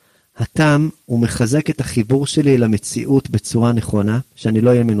 התם הוא מחזק את החיבור שלי למציאות בצורה נכונה, שאני לא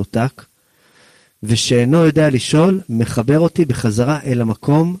אהיה מנותק, ושאינו יודע לשאול, מחבר אותי בחזרה אל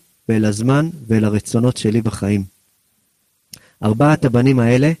המקום ואל הזמן ואל הרצונות שלי בחיים. 4 הבנים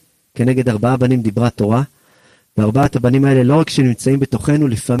האלה, כנגד 4 בנים דיברה תורה, ו4 הבנים האלה לא רק שנמצאים בתוכנו,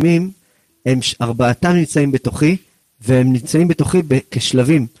 לפעמים הם 4 נמצאים בתוכי, והם נמצאים בתוכי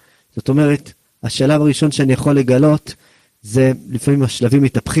כשלבים. זאת אומרת, השלב הראשון שאני יכול לגלות, זה לפעמים השלבים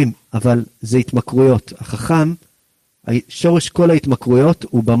מתהפכים, אבל זה התמכרויות. החכם, שורש כל ההתמכרויות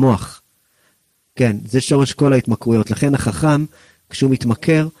הוא במוח. כן, זה שורש כל ההתמכרויות. לכן החכם, כשהוא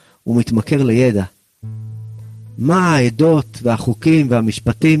מתמכר, הוא מתמכר לידע. מה העדות והחוקים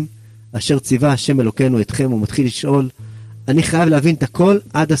והמשפטים אשר ציווה השם אלוקינו אתכם? הוא מתחיל לשאול, אני חייב להבין את הכל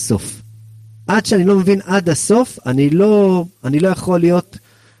עד הסוף. עד שאני לא מבין עד הסוף, אני לא יכול להיות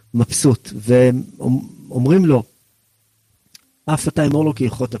מבסוט. ואומרים לו, אף אתה אמור לו כי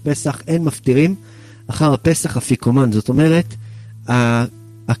הלכות הפסח, אין מפטירים אחר הפסח אפיקומן. זאת אומרת,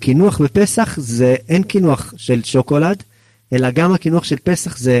 הכינוח בפסח זה אין כינוח של שוקולד, אלא גם הכינוח של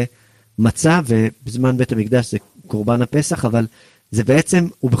פסח זה מצה, ובזמן בית המקדש זה קורבן הפסח, אבל זה בעצם,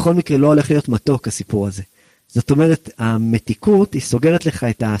 הוא בכל מקרה לא הולך להיות מתוק הסיפור הזה. זאת אומרת, המתיקות היא סוגרת לך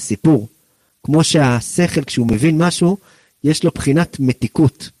את הסיפור. כמו שהשכל כשהוא מבין משהו, יש לו בחינת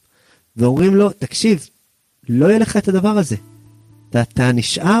מתיקות. ואומרים לו, תקשיב, לא יהיה לך את הדבר הזה. אתה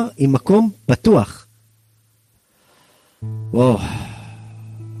נשאר עם מקום פתוח. וואו.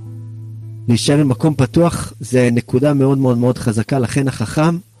 להישאר במקום פתוח זה נקודה מאוד מאוד מאוד חזקה, לכן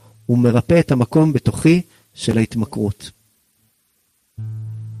החכם הוא מרפא את המקום בתוכי של ההתמכרות.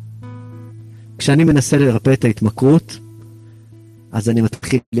 כשאני מנסה לרפא את ההתמכרות, אז אני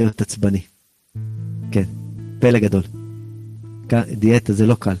מתחיל להיות עצבני. כן, פלא גדול. דיאטה זה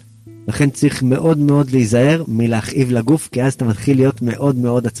לא קל. לכן צריך מאוד מאוד להיזהר מלהכאיב לגוף, כי אז אתה מתחיל להיות מאוד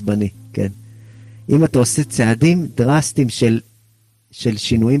מאוד עצבני. כן. אם אתה עושה צעדים דרסטיים של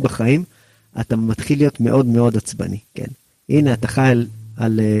שינויים בחיים, אתה מתחיל להיות מאוד מאוד עצבני. כן. הנה, אתה חי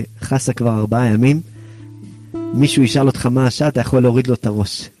על חסה כבר 4 ימים, מישהו ישאל אותך מה השעה, אתה יכול להוריד לו את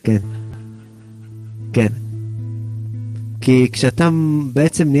הראש. כן. כן. כי כשאתה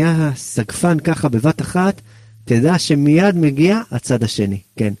בעצם נהיה סגפן ככה בבת אחת, תדע שמיד מגיע הצד השני.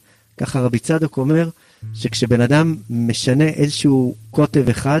 כן. ככה רבי צדוק אומר, שכשבן אדם משנה איזשהו כותב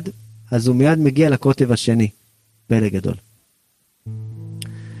אחד, אז הוא מיד מגיע לכותב השני. פלא גדול.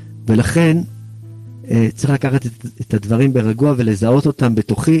 ולכן, צריך לקחת את הדברים ברגוע ולזהות אותם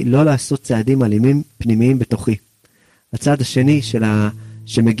בתוכי, לא לעשות צעדים אלימים פנימיים בתוכי. הצד השני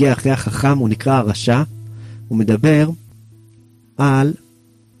שמגיע אחרי החכם, הוא נקרא הרשע, הוא מדבר על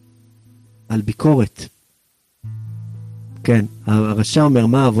ביקורת. כן, הרשע אומר,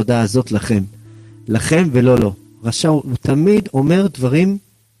 מה העבודה הזאת לכם? לכם ולא לא. רשע הוא תמיד אומר דברים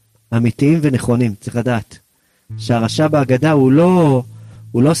אמיתיים ונכונים, צריך לדעת. שהרשע בהגדה הוא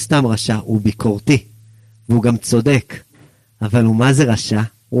לא סתם רשע, הוא ביקורתי. והוא גם צודק. אבל הוא מה זה רשע?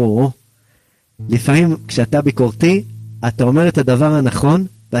 לפעמים כשאתה ביקורתי, אתה אומר את הדבר הנכון,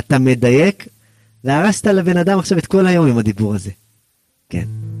 ואתה מדייק, והרסת לבן אדם עכשיו את כל היום עם הדיבור הזה. כן.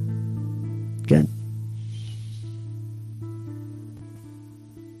 כן.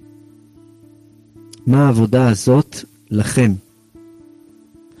 מה העבודה הזאת לכם?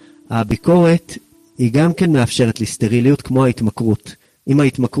 הביקורת היא גם כן מאפשרת לי סטריליות כמו ההתמכרות. אם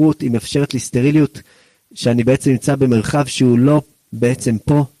ההתמכרות היא מאפשרת לי סטריליות, שאני בעצם נמצא במרחב שהוא לא בעצם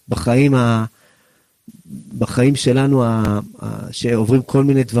פה, בחיים שלנו שעוברים כל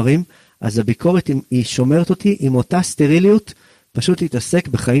מיני דברים, אז הביקורת היא שומרת אותי עם אותה סטריליות, פשוט להתעסק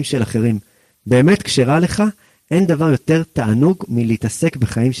בחיים של אחרים. באמת כשרע לך, אין דבר יותר תענוג מלהתעסק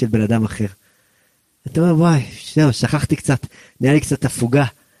בחיים של בן אדם אחר. אתה אומר, וואי, שכחתי קצת, נהיה לי קצת הפוגה.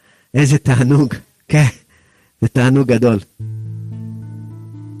 איזה תענוג. כן, זה תענוג גדול.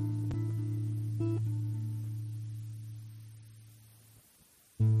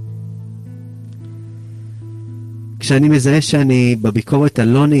 כשאני מזהה שאני בביקורת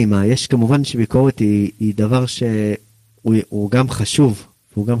הלא נעימה, יש כמובן שביקורת היא דבר שהוא גם חשוב,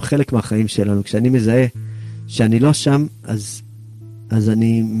 הוא גם חלק מהחיים שלנו. כשאני מזהה שאני לא שם, אז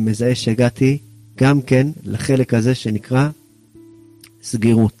אני מזהה שהגעתי גם כן לחלק הזה שנקרא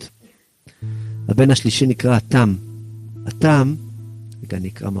סגירות. הבן השלישי נקרא התם. התם, רגע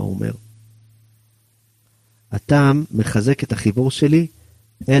נקרא מה הוא אומר. התם מחזק את החיבור שלי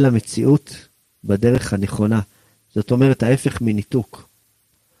אל המציאות בדרך הנכונה. זאת אומרת ההפך מניתוק.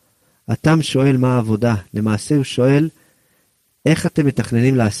 התם שואל מה העבודה. למעשה הוא שואל איך אתם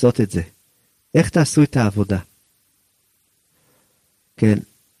מתכננים לעשות את זה. איך תעשו את העבודה. כן,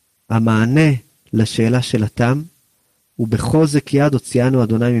 המענה לשאלה של התם הוא בחוזק יד הוציאנו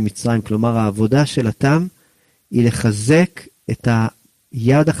אדוני ממצרים. כלומר העבודה של התם היא לחזק את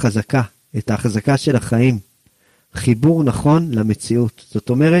היד החזקה, את החזקה של החיים. חיבור נכון למציאות. זאת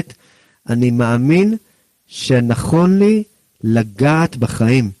אומרת, אני מאמין שנכון לי לגעת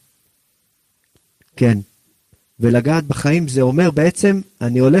בחיים. כן. ולגעת בחיים זה אומר בעצם,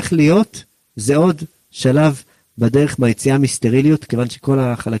 אני הולך להיות, זה עוד שלב בדרך מהיציאה מסטריליות, כיוון שכל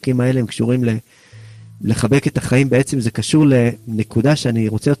החלקים האלה הם קשורים לחבק את החיים, בעצם זה קשור לנקודה שאני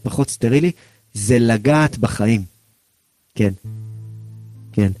רוצה להיות פחות סטרילי, זה לגעת בחיים. כן.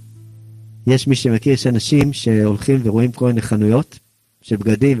 כן. יש מי שמכיר, יש אנשים שהולכים ורואים כל מיני חנויות, של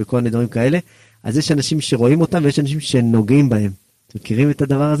בגדים וכל מיני דברים כאלה, אז יש אנשים שרואים אותם ויש אנשים שנוגעים בהם. אתם מכירים את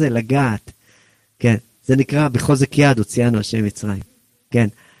הדבר הזה? לגעת. כן. זה נקרא בחוזק יד הוציאנו השם מצרים. כן.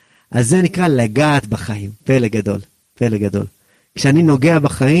 אז זה נקרא לגעת בחיים. פלא גדול. פלא גדול. כשאני נוגע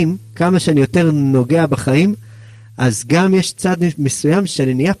בחיים, כמה שאני יותר נוגע בחיים, אז גם יש צד מסוים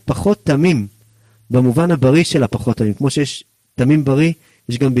שאני נהיה פחות תמים, במובן הבריא של הפחות תמים. כמו שיש תמים בריא,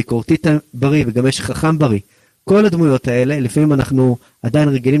 יש גם ביקורתי בריא וגם יש חכם בריא. כל הדמויות האלה, לפעמים אנחנו עדיין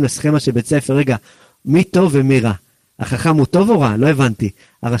רגילים לסכמה של בית ספר, רגע, מי טוב ומי רע? החכם הוא טוב או רע? לא הבנתי.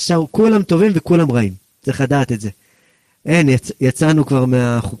 הרשע הוא כולם טובים וכולם רעים. צריך לדעת את זה. אין, יצאנו כבר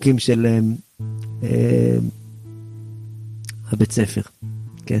מהחוקים של הבית ספר.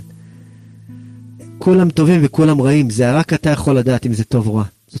 כן. כולם טובים וכולם רעים. זה רק אתה יכול לדעת אם זה טוב או רע.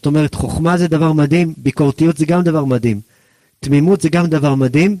 זאת אומרת, חוכמה זה דבר מדהים, ביקורתיות זה גם דבר מדהים. תמימות זה גם דבר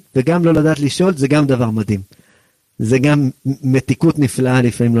מדהים, וגם לא לדעת לשאול זה גם דבר מדהים. זה גם מתיקות נפלאה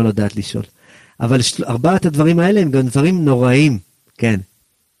לפעמים לא לדעת לשאול. אבל ארבעת הדברים האלה הם גם דברים נוראים, כן.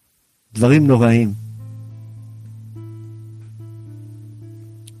 דברים נוראים.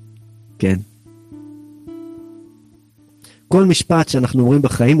 כן. כל משפט שאנחנו אומרים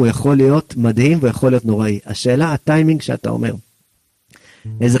בחיים הוא יכול להיות מדהים ויכול להיות נוראי. השאלה, הטיימינג שאתה אומר.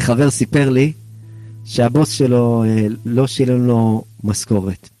 איזה חבר סיפר לי שהבוס שלו לא שילם לו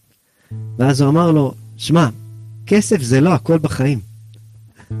משכורת. ואז הוא אמר לו, שמע, כסף זה לא הכל בחיים.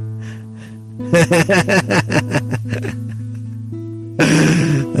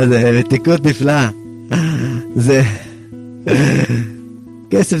 זה מתיקות נפלאה. זה...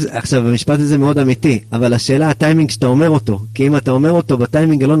 כסף, עכשיו המשפט הזה מאוד אמיתי, אבל השאלה הטיימינג שאתה אומר אותו, כי אם אתה אומר אותו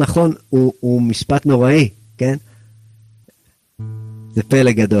בטיימינג הלא נכון, הוא משפט נוראי, כן? זה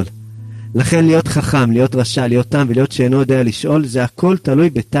פלא גדול. לכן להיות חכם, להיות רשע, להיות תם ולהיות שאינו יודע לשאול, זה הכל תלוי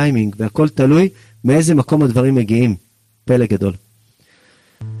בטיימינג, והכל תלוי מאיזה מקום הדברים מגיעים. פלא גדול.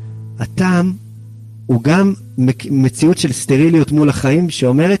 הטעם הוא גם מציאות של סטריליות מול החיים,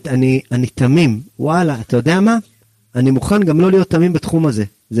 שאומרת, אני תמים. וואלה, אתה יודע מה? אני מוכן גם לא להיות תמים בתחום הזה.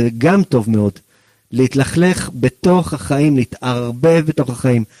 זה גם טוב מאוד. להתלכלך בתוך החיים, להתערבב בתוך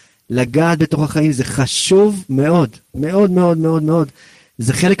החיים, לגעת בתוך החיים, זה חשוב מאוד. מאוד מאוד מאוד מאוד.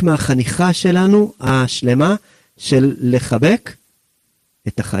 זה חלק מהחניכה שלנו, השלמה, של לחבק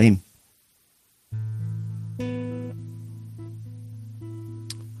את החיים.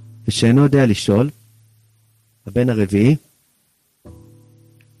 ושאינו יודע לשאול, הבן הרביעי,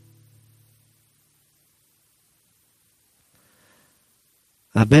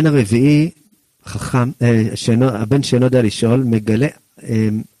 הבן הרביעי, חכם, הבן שאינו יודע לשאול, מגלה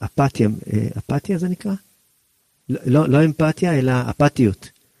אפתיה, אפתיה זה נקרא? לא אמפתיה, אלא אפתיות.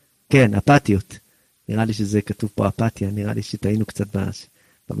 כן, אפתיות. נראה לי שזה כתוב פה אפתיה, נראה לי שטעינו קצת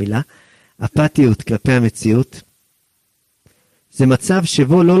במילה. אפתיות כלפי המציאות, זה מצב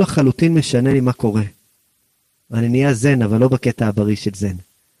שבו לא לחלוטין משנה לי מה קורה. אני נהיה זן, אבל לא בקטע הבריא של זן.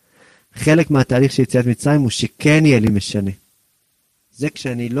 חלק מהתהליך של יציאת מצרים הוא שכן יהיה לי משנה. זה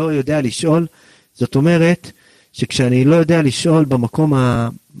כשאני לא יודע לשאול, זאת אומרת שכשאני לא יודע לשאול במקום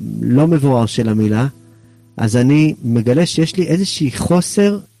הלא מבואר של המילה, אז אני מגלה שיש לי איזושהי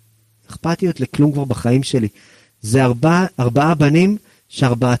חוסר אכפתיות לכלום כבר בחיים שלי. זה ארבעה בנים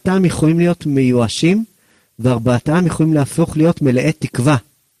שארבעתם יכולים להיות מיואשים, וארבעתם יכולים להפוך להיות מלאי תקווה.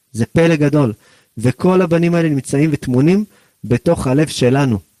 זה פלא גדול. וכל הבנים האלה נמצאים ותמונים בתוך הלב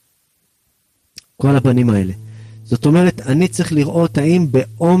שלנו. כל הבנים האלה. זאת אומרת, אני צריך לראות האם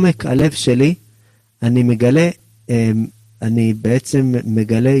בעומק הלב שלי, אני בעצם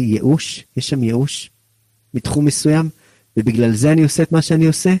מגלה ייאוש, יש שם ייאוש מתחום מסוים, ובגלל זה אני עושה את מה שאני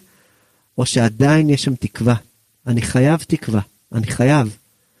עושה, או שעדיין יש שם תקווה. אני חייב תקווה, אני חייב.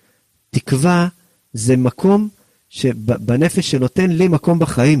 תקווה זה מקום בנפש שנותן לי מקום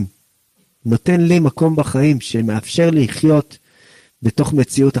בחיים. נותן לי מקום בחיים שמאפשר לי לחיות בתוך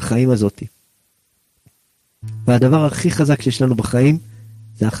מציאות החיים הזאת. והדבר הכי חזק שיש לנו בחיים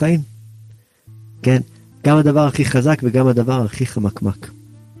זה החיים. כן, גם הדבר הכי חזק וגם הדבר הכי חמקמק.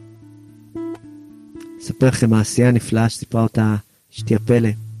 אספר לכם מעשייה נפלאה שסיפרה אותה אשתי הפלא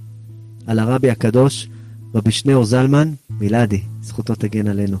על הרבי הקדוש רבי שניאור זלמן מילדי, זכותו תגן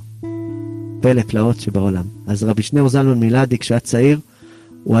עלינו. פלא פלאות שבעולם. אז רבי שניאור זלמן מילדי כשהיה צעיר,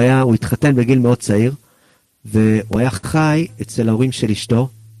 הוא התחתן בגיל מאוד צעיר, והוא היה חי אצל ההורים של אשתו,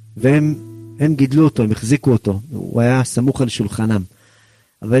 והם גידלו אותו, הם החזיקו אותו, הוא היה סמוך על שולחנם.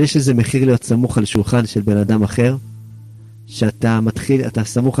 אבל יש איזה מחיר להיות סמוך על שולחן של בן אדם אחר, שאתה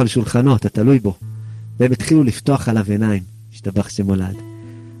סמוך על שולחנו, אתה תלוי בו. והם התחילו לפתוח עליו עיניים, השתבח שמולד.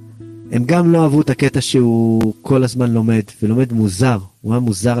 הם גם לא אהבו את הקטע שהוא כל הזמן לומד, ולומד מוזר. הוא היה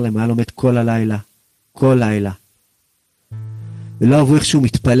מוזר להם, היה לומד כל הלילה. כל לילה. ולא אהבו איך שהוא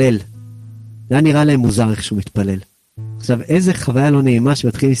מתפלל. זה היה נראה להם מוזר איך שהוא מתפלל. עכשיו, איזה חוויה לא נעימה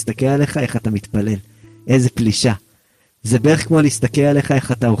שמתחיל להסתכל עליך איך אתה מתפלל. איזה פלישה. זה בערך כמו להסתכל עליך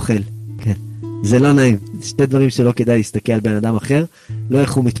איך אתה אוכל. כן. זה לא נעים. זה שתי דברים שלא כדאי להסתכל על בן אדם אחר. לא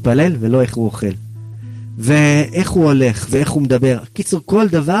איך הוא מתפלל ולא איך הוא אוכל. ואיך הוא הולך ואיך הוא מדבר. קיצור, כל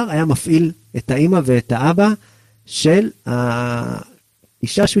דבר היה מפעיל את האמא ואת האבא של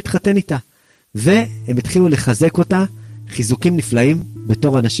האישה שמתחתן איתה. והם התחילו לחזק אותה, חיזוקים נפלאים,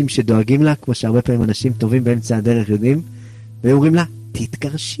 בתור אנשים שדואגים לה, כמו שהרבה פעמים אנשים טובים באמצע הדרך יודעים, והם אומרים לה,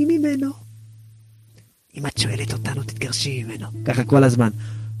 תתגרשי ממנו. אם את שואלת אותנו, תתגרשי ממנו. ככה כל הזמן.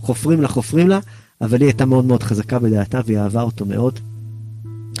 חופרים לה, אבל היא הייתה מאוד מאוד חזקה בדעתה, והיא אהבה אותו מאוד.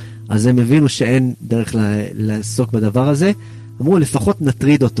 אז הם הבינו שאין דרך לעסוק בדבר הזה, אמרו לפחות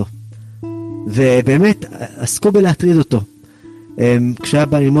נטריד אותו. ובאמת עסקו בלהטריד אותו. כשהיה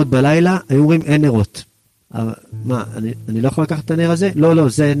בא ללמוד בלילה, היו אומרים אין נרות. מה, אני לא יכול לקחת את הנר הזה? לא,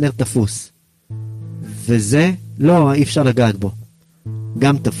 זה נר תפוס. וזה, לא, אי אפשר לגעת בו.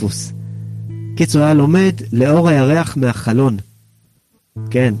 גם תפוס. קיצור היה לומד לאור הירח מהחלון.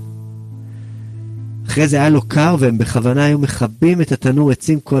 כן. אחרי זה היה לו קר, והם בכוונה היו מכבים את התנור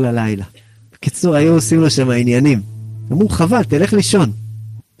עצים כל הלילה. בקיצור, היו עושים לו שם העניינים. אמרו, חבל, תלך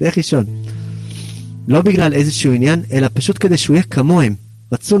לישון. לא בגלל איזשהו עניין, אלא פשוט כדי שהוא יהיה כמוהם.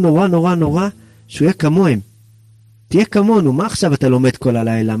 רצו נורא שהוא יהיה כמוהם. תהיה כמונו, מה עכשיו אתה לומד כל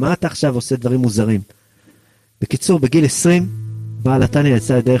הלילה? מה אתה עכשיו עושה דברים מוזרים? בקיצור, בגיל 20, בעל התניא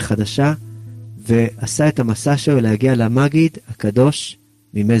יצא לדרך חדשה, ועשה את המסע שלו להגיע למגיד הקדוש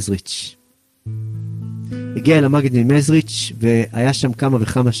ממזריץ'. הגיע למגיד ממזריץ' והיה שם כמה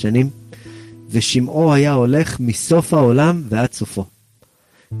וכמה שנים, ושמעו היה הולך מסוף העולם ועד סופו.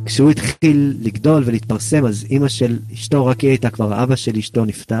 כשהוא התחיל לגדול ולהתפרסם, אז אמא של אשתו, רק היא הייתה כבר, אבא של אשתו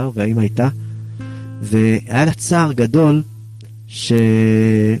נפטר, והאמא הייתה, והיה לה צער גדול,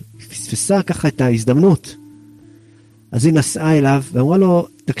 שפספסה ככה את ההזדמנות. אז היא נסעה אליו, ואמרה לו,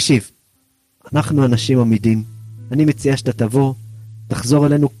 תקשיב, אנחנו אנשים עמידים, אני מציעה שאתה תבוא, תחזור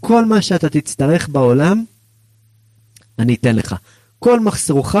אלינו, כל מה שאתה תצטרך בעולם, אני אתן לך. כל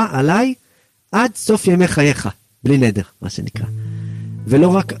מחסורך עליי, עד סוף ימי חייך, בלי נדר, מה שנקרא. ולא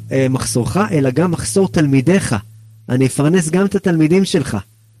רק מחסורך, אלא גם מחסור תלמידיך. אני אפרנס גם את התלמידים שלך.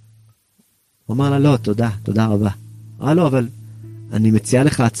 הוא אמר לה, לא, תודה רבה. אמר לו, אבל אני מציעה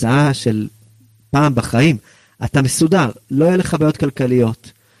לך הצעה של פעם בחיים. אתה מסודר, לא יהיה לך בעיות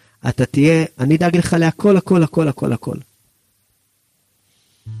כלכליות. אתה תהיה, אני אדאג לך להכל, הכל.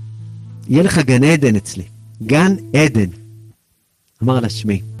 יהיה לך גן עדן אצלי. גן עדן. אמר לה,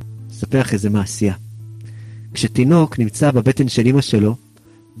 שמי, ספר לך איזה מעשייה. כשתינוק נמצא בבטן של אמא שלו,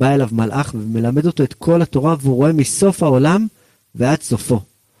 בא אליו מלאך ומלמד אותו את כל התורה, והוא רואה מסוף העולם ועד סופו.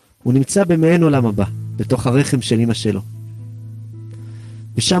 הוא נמצא במעין עולם הבא, בתוך הרחם של אמא שלו.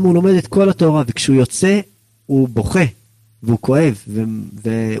 ושם הוא לומד את כל התורה, וכשהוא יוצא, הוא בוכה, והוא כואב,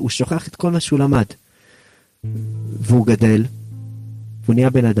 והוא שוכח את כל מה שהוא למד. והוא גדל, והוא נהיה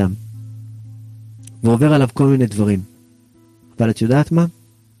בן אדם. ועובר עליו כל מיני דברים. אבל את יודעת מה?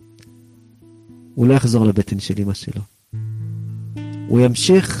 הוא לא יחזור לבטן של אמא שלו. הוא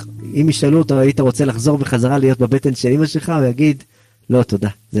ימשיך, אם ישאלו אותו, היית רוצה לחזור בחזרה להיות בבטן של אמא שלך, הוא יגיד, לא, תודה,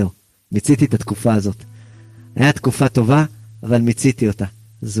 זהו. מיציתי את התקופה הזאת. היה תקופה טובה, אבל מיציתי אותה.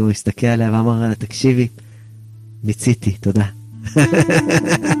 אז הוא הסתכל עליה ואמר לה, תקשיבי, מיציתי, תודה.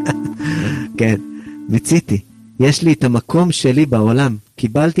 כן, מיציתי. יש לי את המקום שלי בעולם.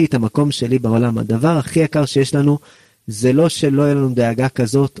 קיבלתי את המקום שלי בעולם. הדבר הכי יקר שיש לנו, זה לא שלא יהיה לנו דאגה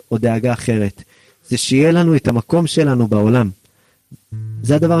כזאת או דאגה אחרת. זה שיהיה לנו את המקום שלנו בעולם.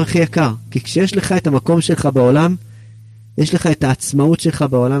 זה הדבר הכי יקר. כי כשיש לך את המקום שלך בעולם, יש לך את העצמאות שלך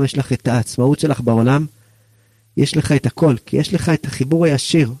בעולם, יש לך את העצמאות שלך בעולם, יש לך את הכל. כי יש לך את החיבור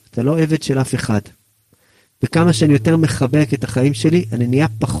הישיר. אתה לא עבד של אף אחד. וכמה שאני יותר מחבק את החיים שלי, אני נהיה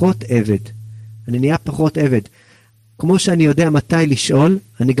פחות עבד. כמו שאני יודע מתי לשאול,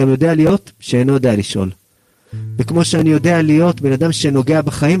 אני גם יודע להיות שאינו יודע לשאול. וכמו שאני יודע להיות בן אדם שנוגע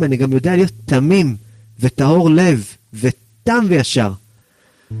בחיים, אני גם יודע להיות תמים וטהור לב ותם וישר.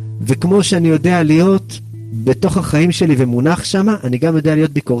 וכמו שאני יודע להיות בתוך החיים שלי ומונח שמה, אני גם יודע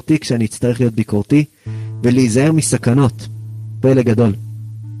להיות ביקורתי כשאני אצטרך להיות ביקורתי, ולהיזהר מסכנות. פלא גדול.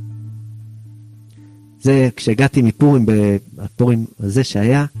 זה כשהגעתי מפורים, בפורים הזה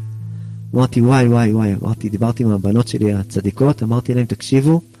שהיה, אמרתי וואי, דיברתי עם הבנות שלי הצדיקות, אמרתי להם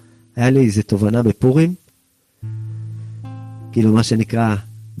תקשיבו, היה לי איזו תובנה בפורים, כאילו מה שנקרא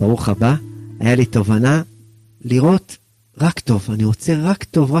ברוך הבא, היה לי תובנה לראות רק טוב, אני רוצה רק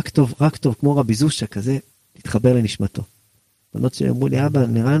טוב, כמו רבי זושה כזה, להתחבר לנשמתו. בנות שאמרו לי, אבא,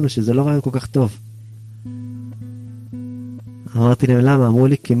 נראה לנו שזה לא רעיון כל כך טוב. אמרתי להם, למה? אמרו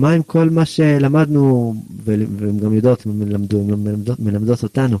לי, כי מה עם כל מה שלמדנו, והם גם יודעות, מלמדות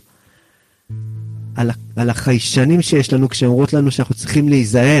אותנו, על החיישנים שיש לנו, כשאמרות לנו שאנחנו צריכים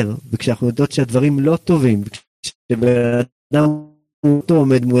להיזהר, וכשאנחנו יודעות שהדברים לא טובים, וכשבאדם אותו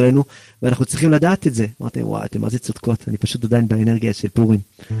עומד מולנו, ואנחנו צריכים לדעת את זה. אמרתי, וואי, אתם מה זה צודקות, אני פשוט עדיין באנרגיה של פורים.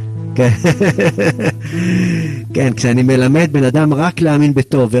 כן, כשאני מלמד בן אדם רק להאמין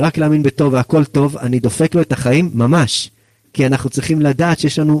בטוב, ורק להאמין בטוב, והכל טוב, אני דופק לו את החיים ממש. כי אנחנו צריכים לדעת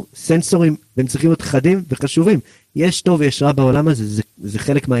שיש לנו סנסורים, והם צריכים להיות חדים וחשובים. יש טוב ויש רע בעולם הזה, זה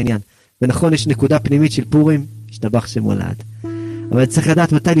חלק מהעניין. ונכון, יש נקודה פנימית של פורים, השתבח שמו לעד. אבל צריך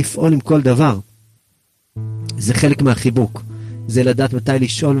לדעת מתי לפעול עם כל דבר. זה חלק מהחיבוק. זה לדעת מתי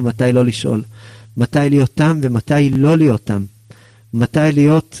לשאול ומתי לא לשאול. מתי להיות תם ומתי לא להיות תם. מתי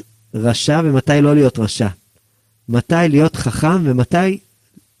להיות רשע ומתי לא להיות רשע. מתי להיות חכם ומתי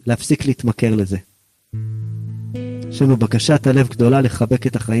להפסיק להתמכר לזה. יש לנו בקשת הלב גדולה לחבק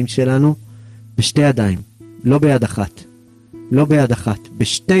את החיים שלנו בשתי ידיים, לא ביד אחת. לא ביד אחת,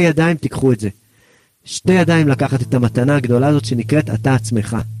 בשתי ידיים תיקחו את זה. שתי ידיים לקחת את המתנה הגדולה הזאת שנקראת אתה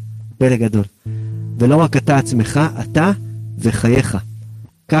עצמך. פלא גדול. ולא רק אתה עצמך, אתה וחייך.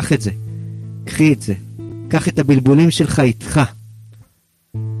 קח את זה. קחי את זה. קח את הבלבולים שלך איתך.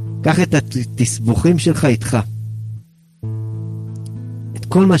 קח את התסבוכים שלך איתך. את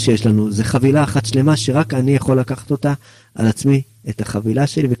כל מה שיש לנו, זה חבילה אחת שלמה שרק אני יכול לקחת אותה על עצמי, את החבילה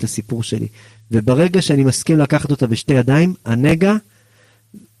שלי ואת הסיפור שלי. וברגע שאני מסכים לקחת אותה בשתי ידיים, הנגע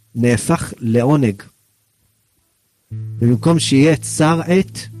נהפך לעונג. ובמקום שיהיה צר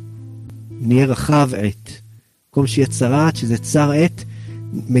עת, נהיה רחב עת. במקום שיהיה צרעת, שזה צר עת,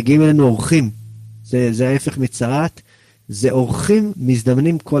 מגיעים אלינו אורחים. זה ההפך מצרעת. זה אורחים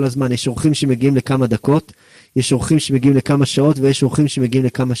מזדמנים כל הזמן. יש אורחים שמגיעים לכמה דקות, יש אורחים שמגיעים לכמה שעות, ויש אורחים שמגיעים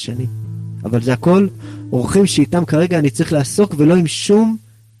לכמה שנים. אבל זה הכל אורחים שאיתם כרגע אני צריך לעסוק, ולא עם שום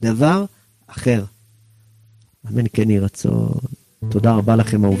דבר אחר. אמן כן יהי רצון. תודה רבה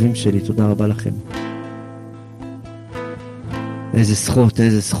לכם, אהובים שלי, תודה רבה לכם. איזה זכות,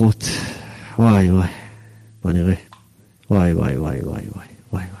 איזה זכות. וואי וואי. בוא נראה. וואי וואי וואי וואי וואי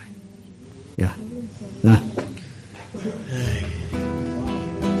וואי וואי. יא.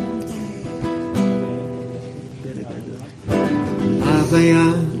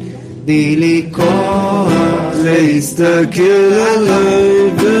 הוויה, תני לי כוח להסתכל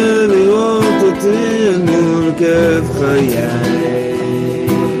עליי ולראות אותי אל מול כאב חיי.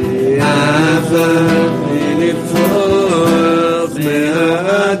 אבל תני לפרוח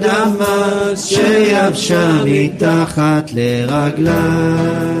מהאדמה שיבשה מתחת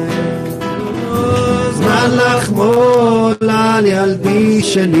לרגליי. זמן לחמול על ילדי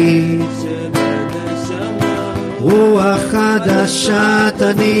שלי, רוח חדשה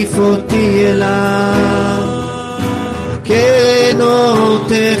תניף אותי אליו, כן אור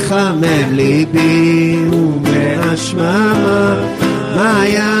תחמם ליבי ומהשממה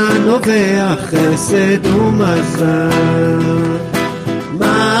מעיין נובע חסד ומזל.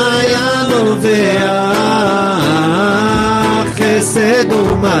 מעיין נובע חסד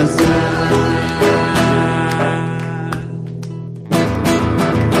ומזל.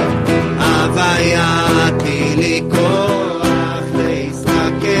 הוויה תני לי כוח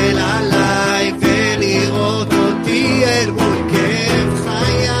להסתכל עליי ולראות אותי אל מול כאב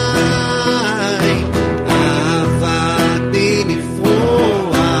חיי. אהבה תני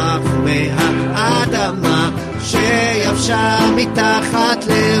לפרוח מהאדמה שיבשה מתחת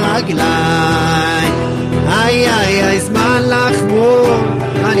לרגליי. איי איי איי זמן לחמור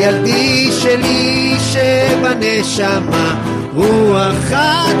על ילדי שלי שבנשמה, רוח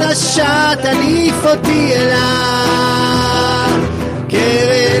חדשה תניף אותי אליו,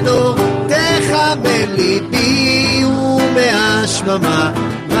 קרן אור תחמם ליבי ומהשממה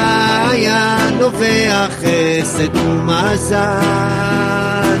מעיין נובע חסד ומזל.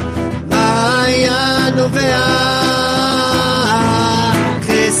 מעיין נובע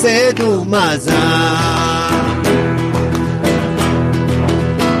חסד ומזל.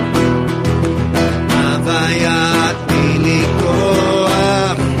 הוויה תני לי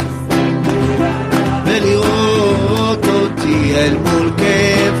כוח ולראות אותי אל מול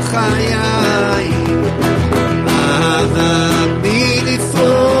כאב חיי. אהבה תני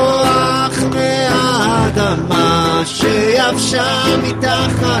לפרוח מהאדמה שיבשה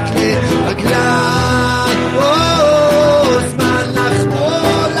מתחת לרגליי. זמן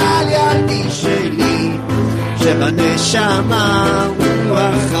לחמול על ילדי שלי שבנשמה,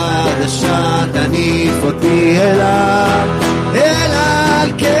 רוח חדשה תניף אותי אליו,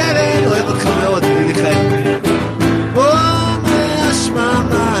 אל קרן. אוהב אותך מאוד, מיכאל.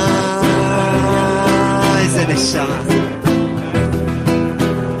 מהשממה, איזה נשמה.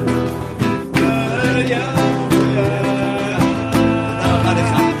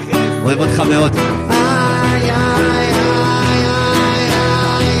 אוהב אותך מאוד.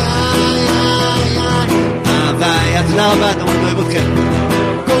 תודה רבה, אתה אוהב אתכם.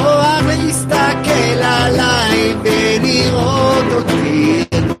 כוח להסתכל עליי ולראות אותי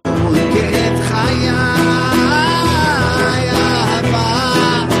אל מול כאב חיי. אהבה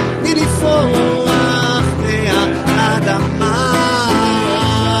תני לפרוח מהאדמה,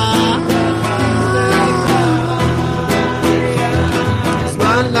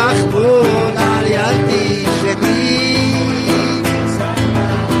 זמן לחמול על ילדי שלי.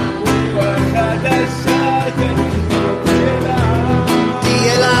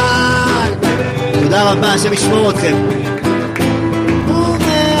 תודה רבה, השם ישמור אתכם.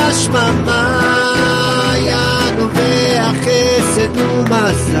 ומהשממה יד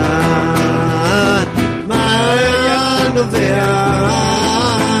ומזל, מעיין נובע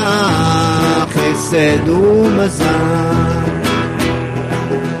חסד ומזל.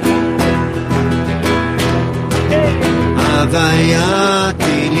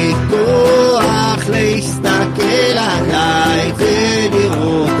 הווייתי לי כוח להסתכל עליי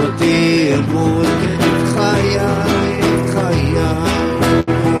ולראות אותי אל מול את חיי, את חיי.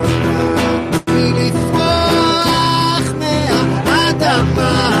 לפרוח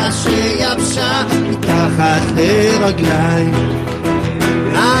מהאדמה שיבשה מתחת לרגליי.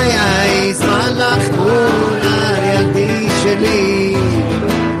 איי איי זמן לחמול על ילדי שלי,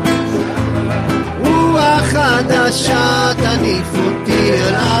 רוח חדשה תניף אותי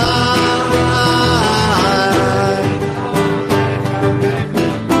אליי,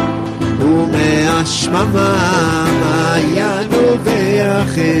 ומהשממה מעיין נובע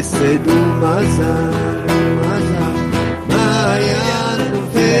חסד ומזל, מעיין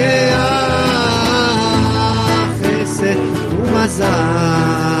נובע חסד ומזל,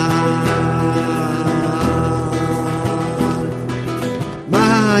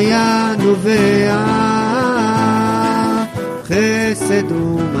 מעיין נובע חסד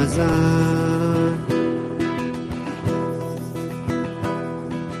ומזל,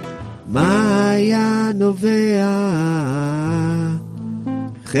 מעיין נובע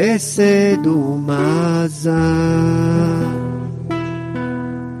חסד ומזל.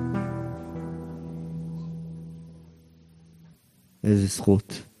 איזה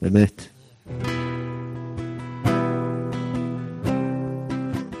זכות, באמת.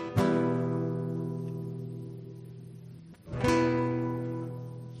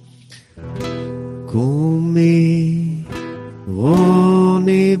 קומי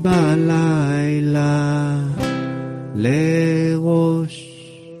רוני בלילה לראש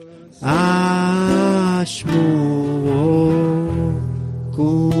אשמורו,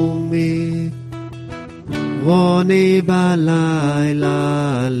 קומי רוני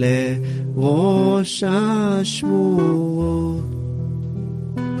בלילה לראש אשמורו,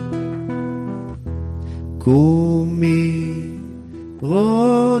 קומי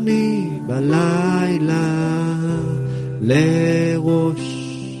רוני בלילה לראש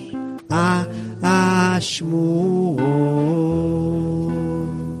אשמורו,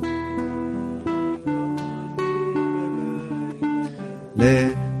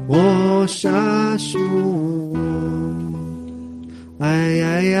 לראש אשמורו. איי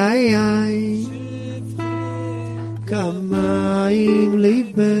איי איי איי כמה עם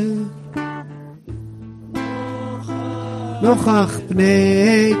ליבך נוכח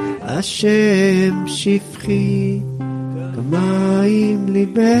פני השם שפחי, כמה עם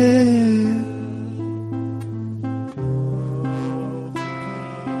ליבך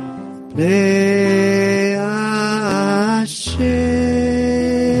פני השם.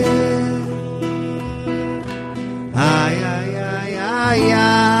 איי איי איי איי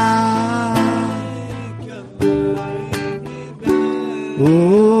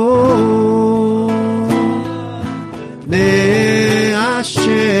פני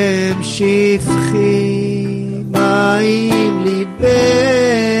השם שפחי, מים ליבך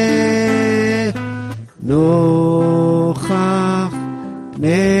נוכח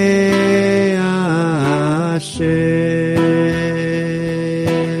פני השם.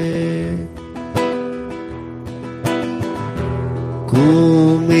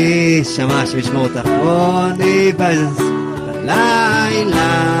 קומי שמה שמשמור אותך רוני בלילה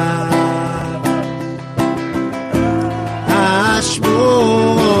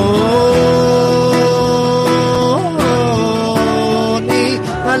אשמוני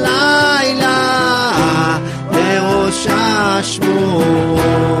בלילה לראש אשמור,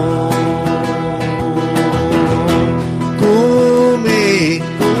 קומי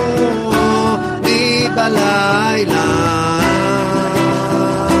קומי בלילה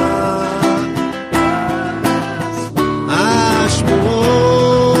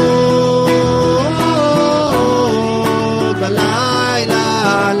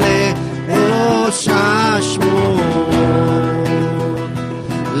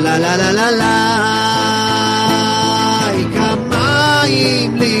לה לה לה לה לה כמה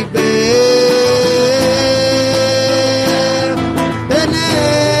עם ליבך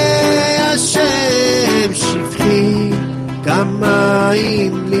פני השם שפחי, כמה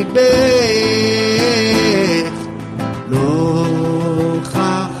עם ליבך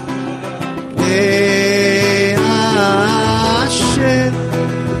נוכח פני השם.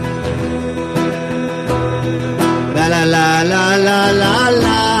 לה לה לה לה לה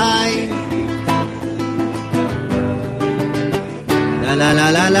לה la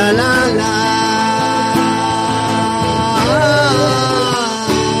la la la la la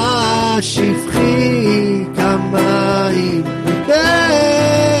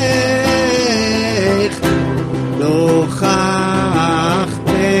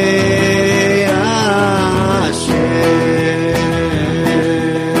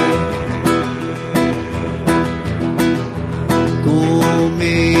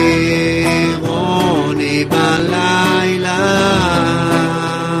רוני בלילה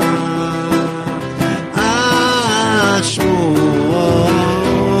אשמור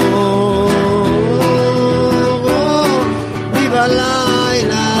רוני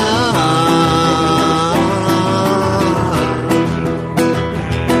בלילה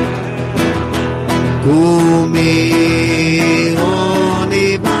קומי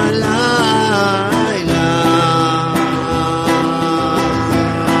רוני בלילה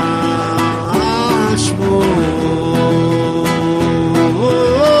אשמור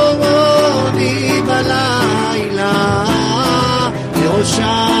רוני בלילה לראש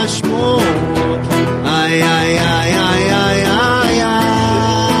אשמור איי איי איי איי איי איי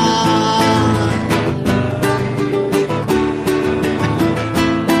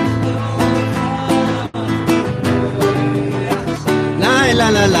לה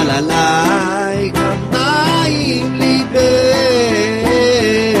לה לה לה לה כמיים ליבך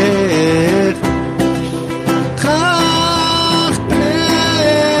כך פני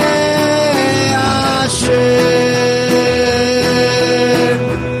השם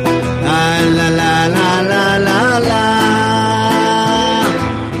לה לה לה לה לה לה לה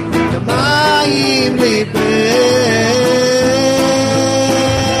כמיים ליבך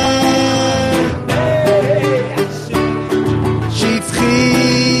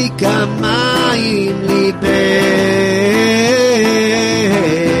כמים ליבך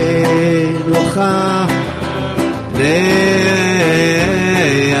נוכח להשם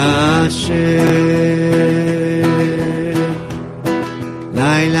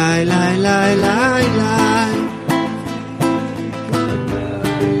לי לי לי לי לי לי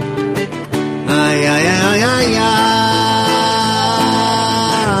איי איי איי איי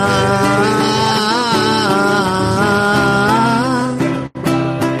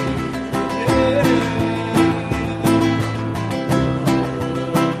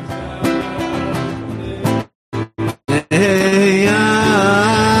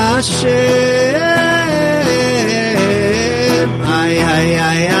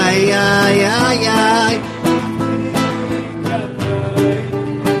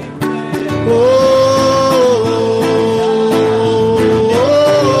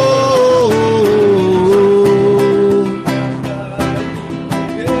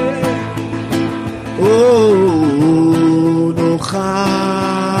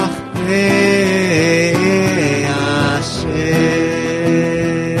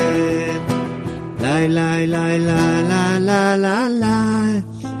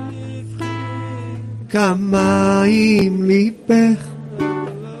כמיים ליבך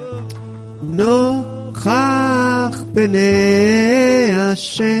נוכח פני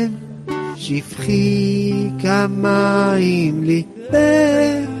השם שפכי כמיים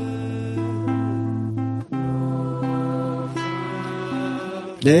ליבך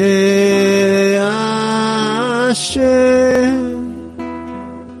להשם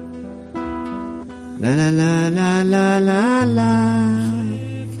לה לה לה לה לה לה לה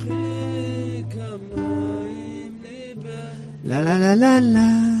לה לה לה לה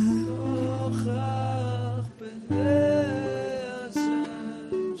לה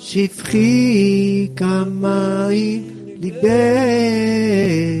שפכי כמיים ליבך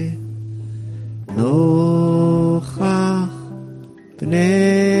נוכח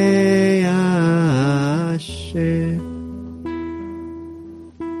פני השם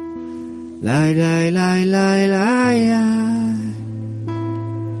לי לי לי לי לי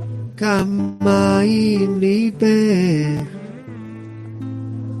כמיים ליבך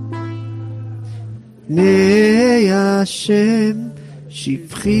פני השם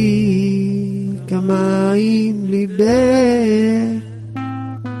שפכי כמיים ליבך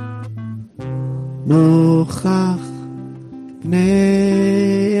נוכח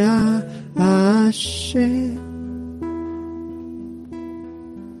פני השם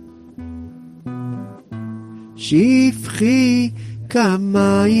שפכי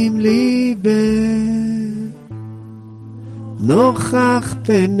כמיים ליבך נוכח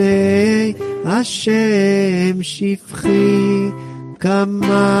פני השם שפכי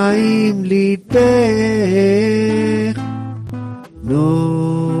כמיים ליבך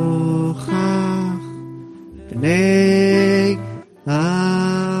נוכח פני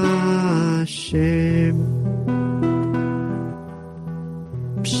השם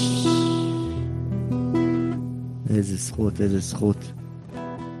איזה זכות, איזה זכות.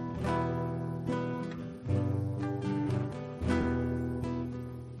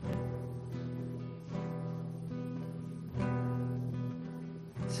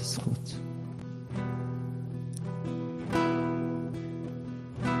 איזה זכות.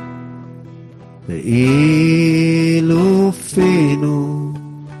 ואילו פינו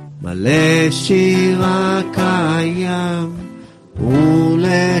מלא שירה קיים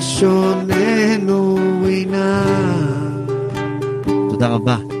ולשוננו רינה. תודה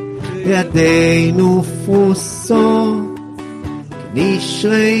רבה. ידינו פרוסות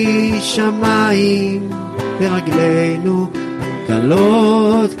כנשרי שמיים ורגלינו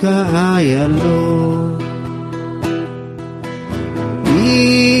קלות כאיילות.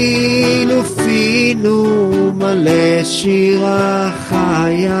 אילו פינו מלא שירה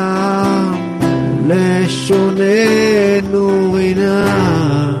חיה לשוננו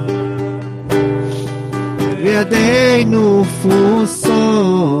רינה. וידינו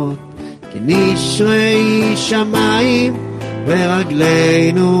פרוסות כנשרי שמיים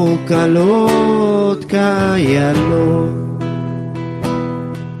ורגלינו קלות כאיילות.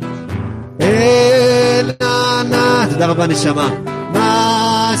 אל ענת, תודה רבה נשמה,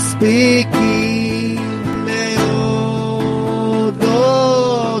 מספיקים להודות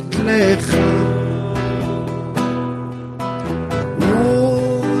לך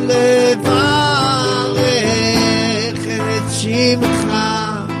ולברך את שמך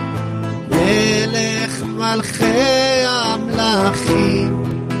מלך מלכי המלכים.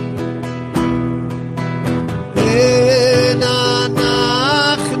 אין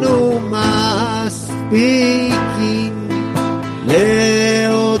אנחנו מספיקים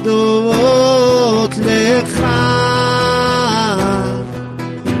להודות לך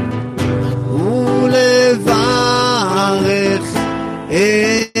ולברך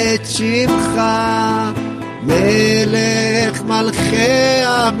את שמך מלך מלכי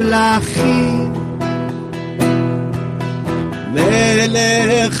המלכים.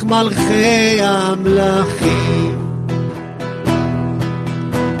 מלך מלכי המלכים.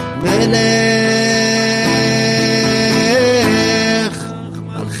 מלך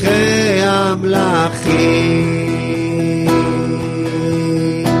מלכי המלכים.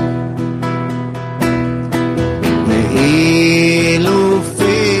 ואילו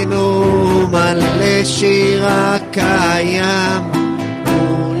פינו מלא שירה קיים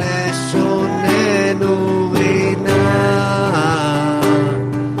ולשוננו רינה.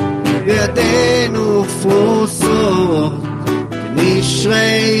 וידינו פרוסות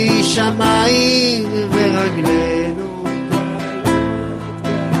כנשרי שמיים ורגלינו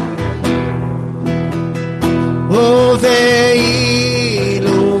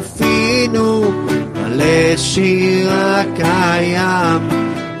ואילו פינו מלא שירה קיים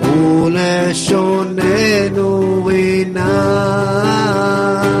ולשוננו רינה.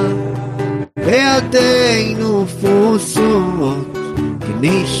 וידינו פרוסות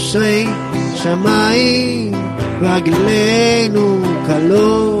כנשרי שמיים רגלינו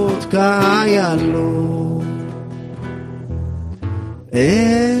קלות כאיילות.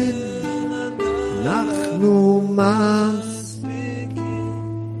 אין אנחנו מספיקים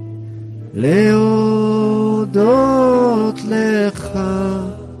להודות לך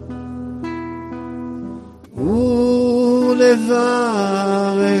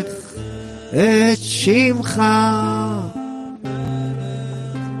ולברך את שמך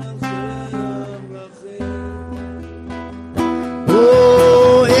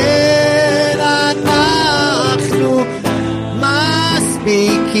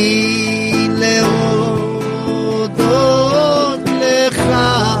מספיקים להודות לך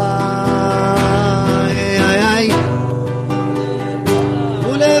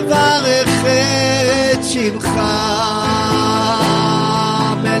ולברך את שמך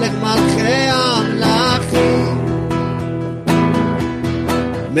מלך מלכי המלכים.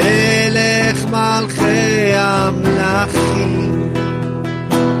 מלך מלכי המלכים.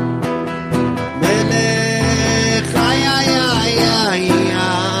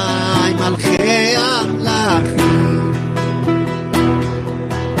 מלכי המלכים.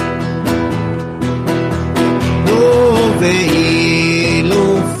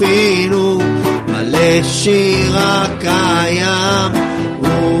 ואילו פינו מלא שירה קיים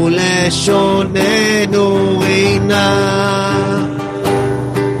ולשוננו רינה.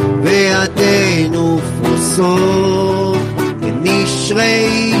 וידינו פרוסות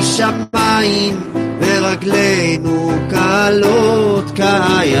כנשרי שמיים ורגלינו קלות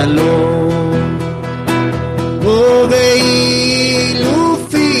כאיילות. ואילו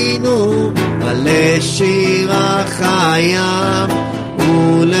פינו מלא שירה חיים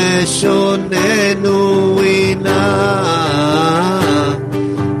ולשוננו רינה.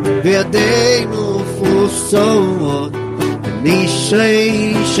 וידינו פרוסות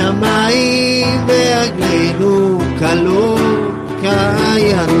כנשרי שמיים ורגלינו קלות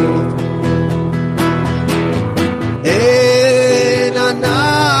כאיילות. אין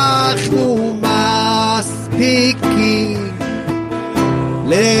אנחנו מספיקים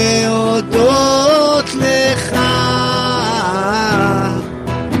להודות לך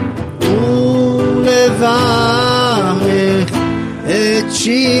ולברך את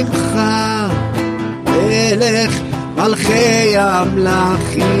שמך מלך מלכי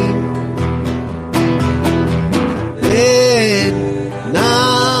המלכים. אין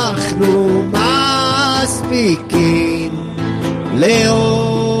אנחנו מספיקים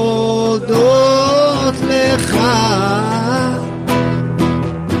להודות לך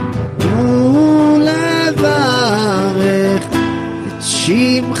ולברך את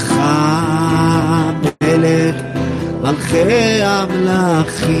שמך מלך מלכי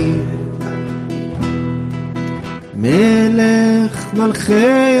המלכים. מלך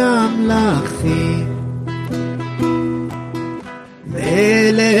מלכי המלכים,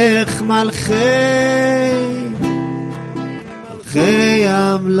 מלך מלכי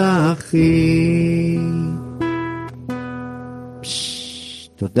המלכים.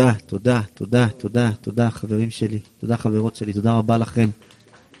 תודה, תודה, תודה, תודה, תודה חברים שלי, תודה חברות שלי, תודה רבה לכם,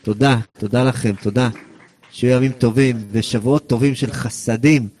 תודה, תודה לכם, תודה. שיהיו ימים טובים ושבועות טובים של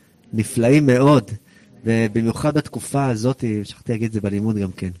חסדים נפלאים מאוד, ובמיוחד בתקופה הזאת, שכחתי להגיד את זה בלימוד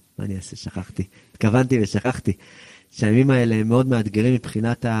גם כן, מה אני אעשה, שכחתי, התכוונתי ושכחתי, שהימים האלה הם מאוד מאתגרים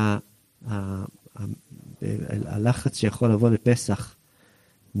מבחינת הלחץ שיכול לבוא לפסח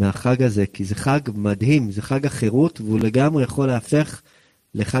מהחג הזה, כי זה חג מדהים, זה חג החירות, והוא לגמרי יכול להפך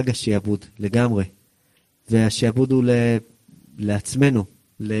לחג השיעבוד, לגמרי. והשיעבוד הוא לעצמנו,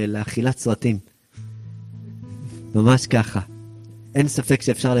 לאכילת סרטים. ממש ככה. אין ספק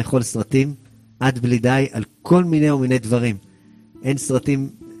שאפשר לאכול סרטים עד בלי די על כל מיני ומיני דברים. אין סרטים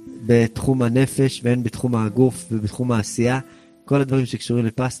בתחום הנפש ואין בתחום הגוף ובתחום העשייה. כל הדברים שקשורים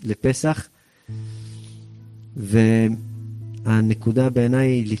לפסח. והנקודה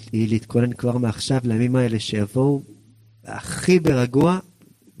בעיניי היא להתכונן כבר מעכשיו לימים האלה שיבואו הכי ברגוע,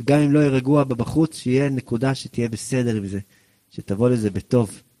 גם אם לא יהיה רגוע בבחוץ, שיהיה נקודה שתהיה בסדר עם זה, שתבוא לזה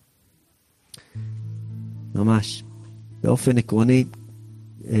בטוב. ממש. באופן עקרוני,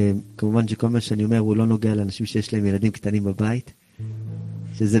 כמובן שכל מה שאני אומר הוא לא נוגע לאנשים שיש להם ילדים קטנים בבית,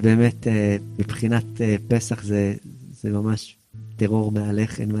 שזה באמת, מבחינת פסח זה ממש טרור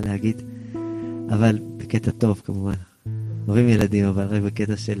מהלך, אין מה להגיד, אבל בקטע טוב כמובן. אוהבים ילדים, אבל רק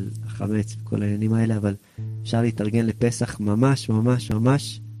בקטע של החמץ וכל העניינים האלה, אבל אפשר להתארגן לפסח ממש ממש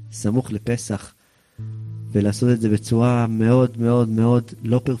ממש סמוך לפסח, ולעשות את זה בצורה מאוד מאוד מאוד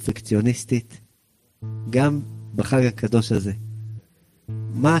לא פרפקציוניסטית, גם בחג הקדוש הזה.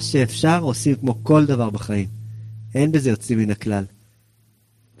 מה שאפשר עושים כמו כל דבר בחיים. אין בזה יוצאים מן הכלל.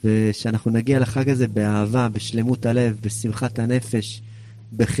 ושאנחנו נגיע לחג הזה באהבה, בשלמות הלב, בשמחת הנפש,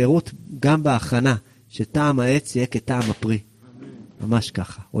 בחירות, גם בהכנה, שטעם העץ יהיה כטעם הפרי. ממש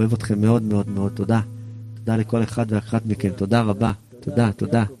ככה. אוהב אתכם מאוד מאוד מאוד. תודה. תודה לכל אחד ואחת מכם. תודה רבה. תודה,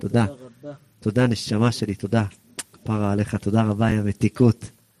 תודה, תודה. תודה נשמה שלי, תודה. כפרה עליך, תודה רבה, יא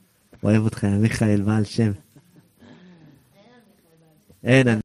מתיקות. אוהב אותך, יא מיכאל בעל שם. אין